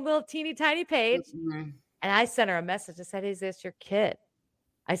 her own little teeny tiny page. Mm-hmm. And I sent her a message. I said, "Is this your kid?"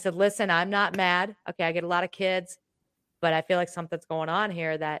 I said, "Listen, I'm not mad. Okay, I get a lot of kids, but I feel like something's going on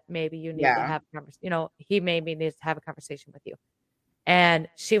here that maybe you need to have a conversation. He maybe needs to have a conversation with you." And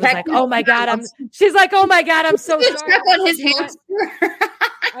she was like, "Oh my God, she's like, "Oh my God, I'm so sorry." On his hamster.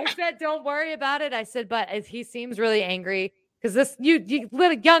 I said, "Don't worry about it." I said, "But he seems really angry because this, you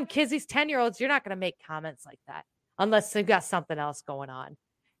little young kids, these 10-year-olds, you're not going to make comments like that unless they've got something else going on."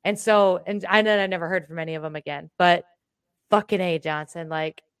 And so, and I never heard from any of them again, but fucking A, Johnson,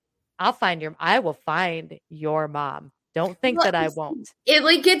 like I will find your mom. Don't think that I won't.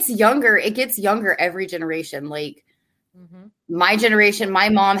 It gets younger. It gets younger every generation. Like, my generation, my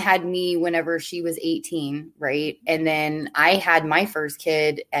mom had me whenever she was 18, right? And then I had my first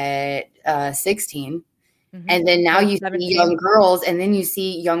kid at 16. And then now you 17. See young girls, and then you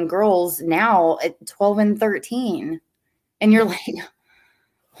see young girls now at 12 and 13. And you're like, oh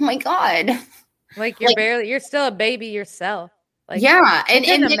my God. Like you're still a baby yourself. Like, and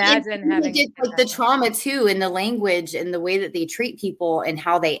imagine having like the trauma too, and the language and the way that they treat people and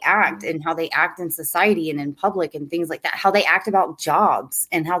how they act in society and in public and things like that, how they act about jobs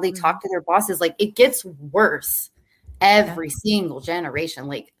and how they talk to their bosses. Like it gets worse every single generation.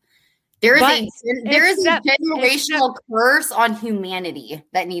 Like there is a generational curse on humanity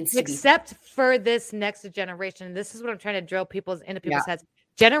that needs to be. Except for this next generation. This is what I'm trying to drill into people's heads.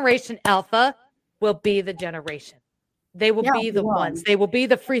 Generation Alpha will be the generation. They will be the ones. They will be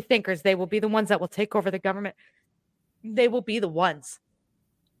the free thinkers. They will be the ones that will take over the government. They will be the ones.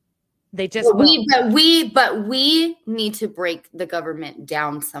 They just will. But we need to break the government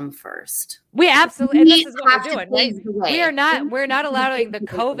down some first. We absolutely, and this is what we're doing. Right? We're not allowing the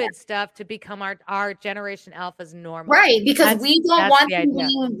COVID stuff to become our generation Alpha's normal. Right, because we don't want them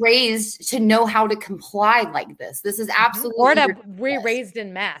being raised to know how to comply like this. This is absolutely or to be raised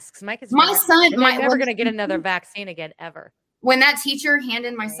in masks. My son, never going to get another vaccine again ever. When that teacher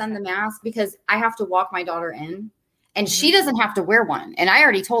handed my son the mask, because I have to walk my daughter in. And she doesn't have to wear one. And I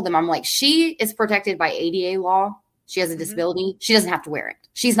already told them, I'm like, she is protected by ADA law. She has a disability. She doesn't have to wear it.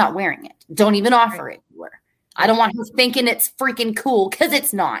 She's not wearing it. Don't even offer it to her. I don't want her thinking it's freaking cool because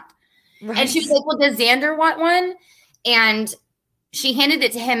it's not. Right. And she was like, well, does Xander want one? And she handed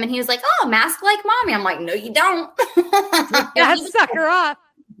it to him and he was like, oh, mask like mommy. I'm like, no, you don't. Suck her off.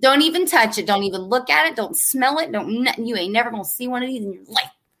 Don't even touch it. Don't even look at it. Don't smell it. You ain't never going to see one of these in your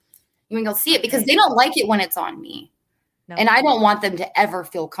life. You ain't going to see it because they don't like it when it's on me. No. And I don't want them to ever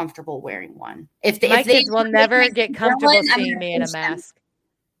feel comfortable wearing one. My kids will never get comfortable seeing me in a mask.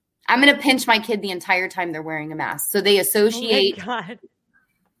 I'm going to pinch my kid the entire time they're wearing a mask. So they associate. Oh my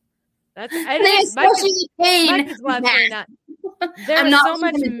God. They associate pain. There was so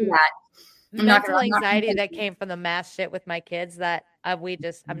much mental anxiety that came from the mask shit with my kids that I'm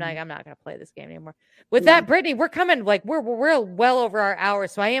not going to play this game anymore. With that, Brittany, we're coming, like, we're well over our hour.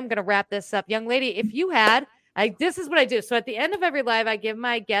 So I am going to wrap this up. Young lady, if you had, this is what I do. So at the end of every live, I give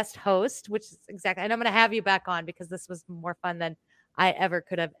my guest host, which is exactly, and I'm going to have you back on because this was more fun than I ever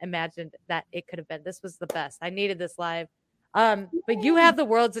could have imagined that it could have been. This was the best. I needed this live. But you have the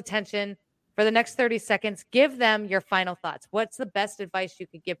world's attention for the next 30 seconds. Give them your final thoughts. What's the best advice you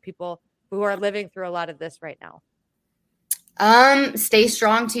could give people who are living through a lot of this right now? Stay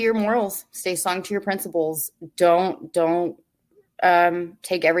strong to your morals. Stay strong to your principles. Don't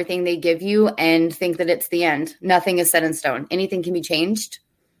take everything they give you and think that it's the end. Nothing is set in stone. Anything can be changed.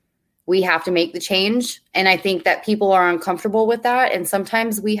 We have to make the change. And I think that people are uncomfortable with that. And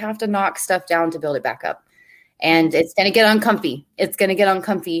sometimes we have to knock stuff down to build it back up. And it's going to get uncomfy. It's going to get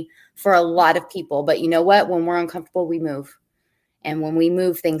uncomfy for a lot of people. But you know what? When we're uncomfortable, we move. And when we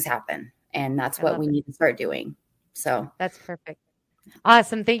move, things happen. And that's what we need to start doing. So that's perfect.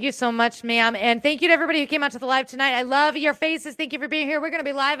 Awesome. Thank you so much, ma'am. And thank you to everybody who came out to the live tonight. I love your faces. Thank you for being here. We're going to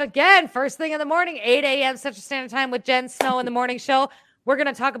be live again first thing in the morning, 8 a.m. Central Standard Time with Jen Snow in the morning show. We're going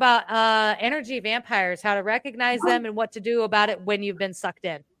to talk about energy vampires, how to recognize them and what to do about it when you've been sucked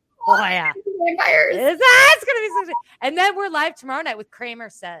in. Oh, yeah. Vampires. It's going to be so. And then we're live tomorrow night with Kramer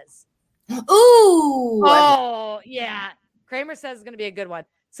Says. Ooh. Oh, yeah. Kramer Says is going to be a good one.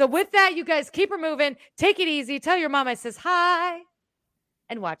 So with that, you guys keep her moving. Take it easy. Tell your mom I says hi.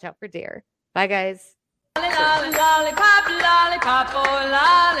 And watch out for deer. Bye, guys. Lollipop, lollipop, oh, lollipop,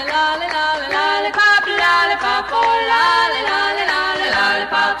 lollipop, oh,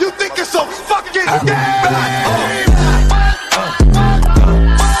 lollipop. You think you're so fucking bad?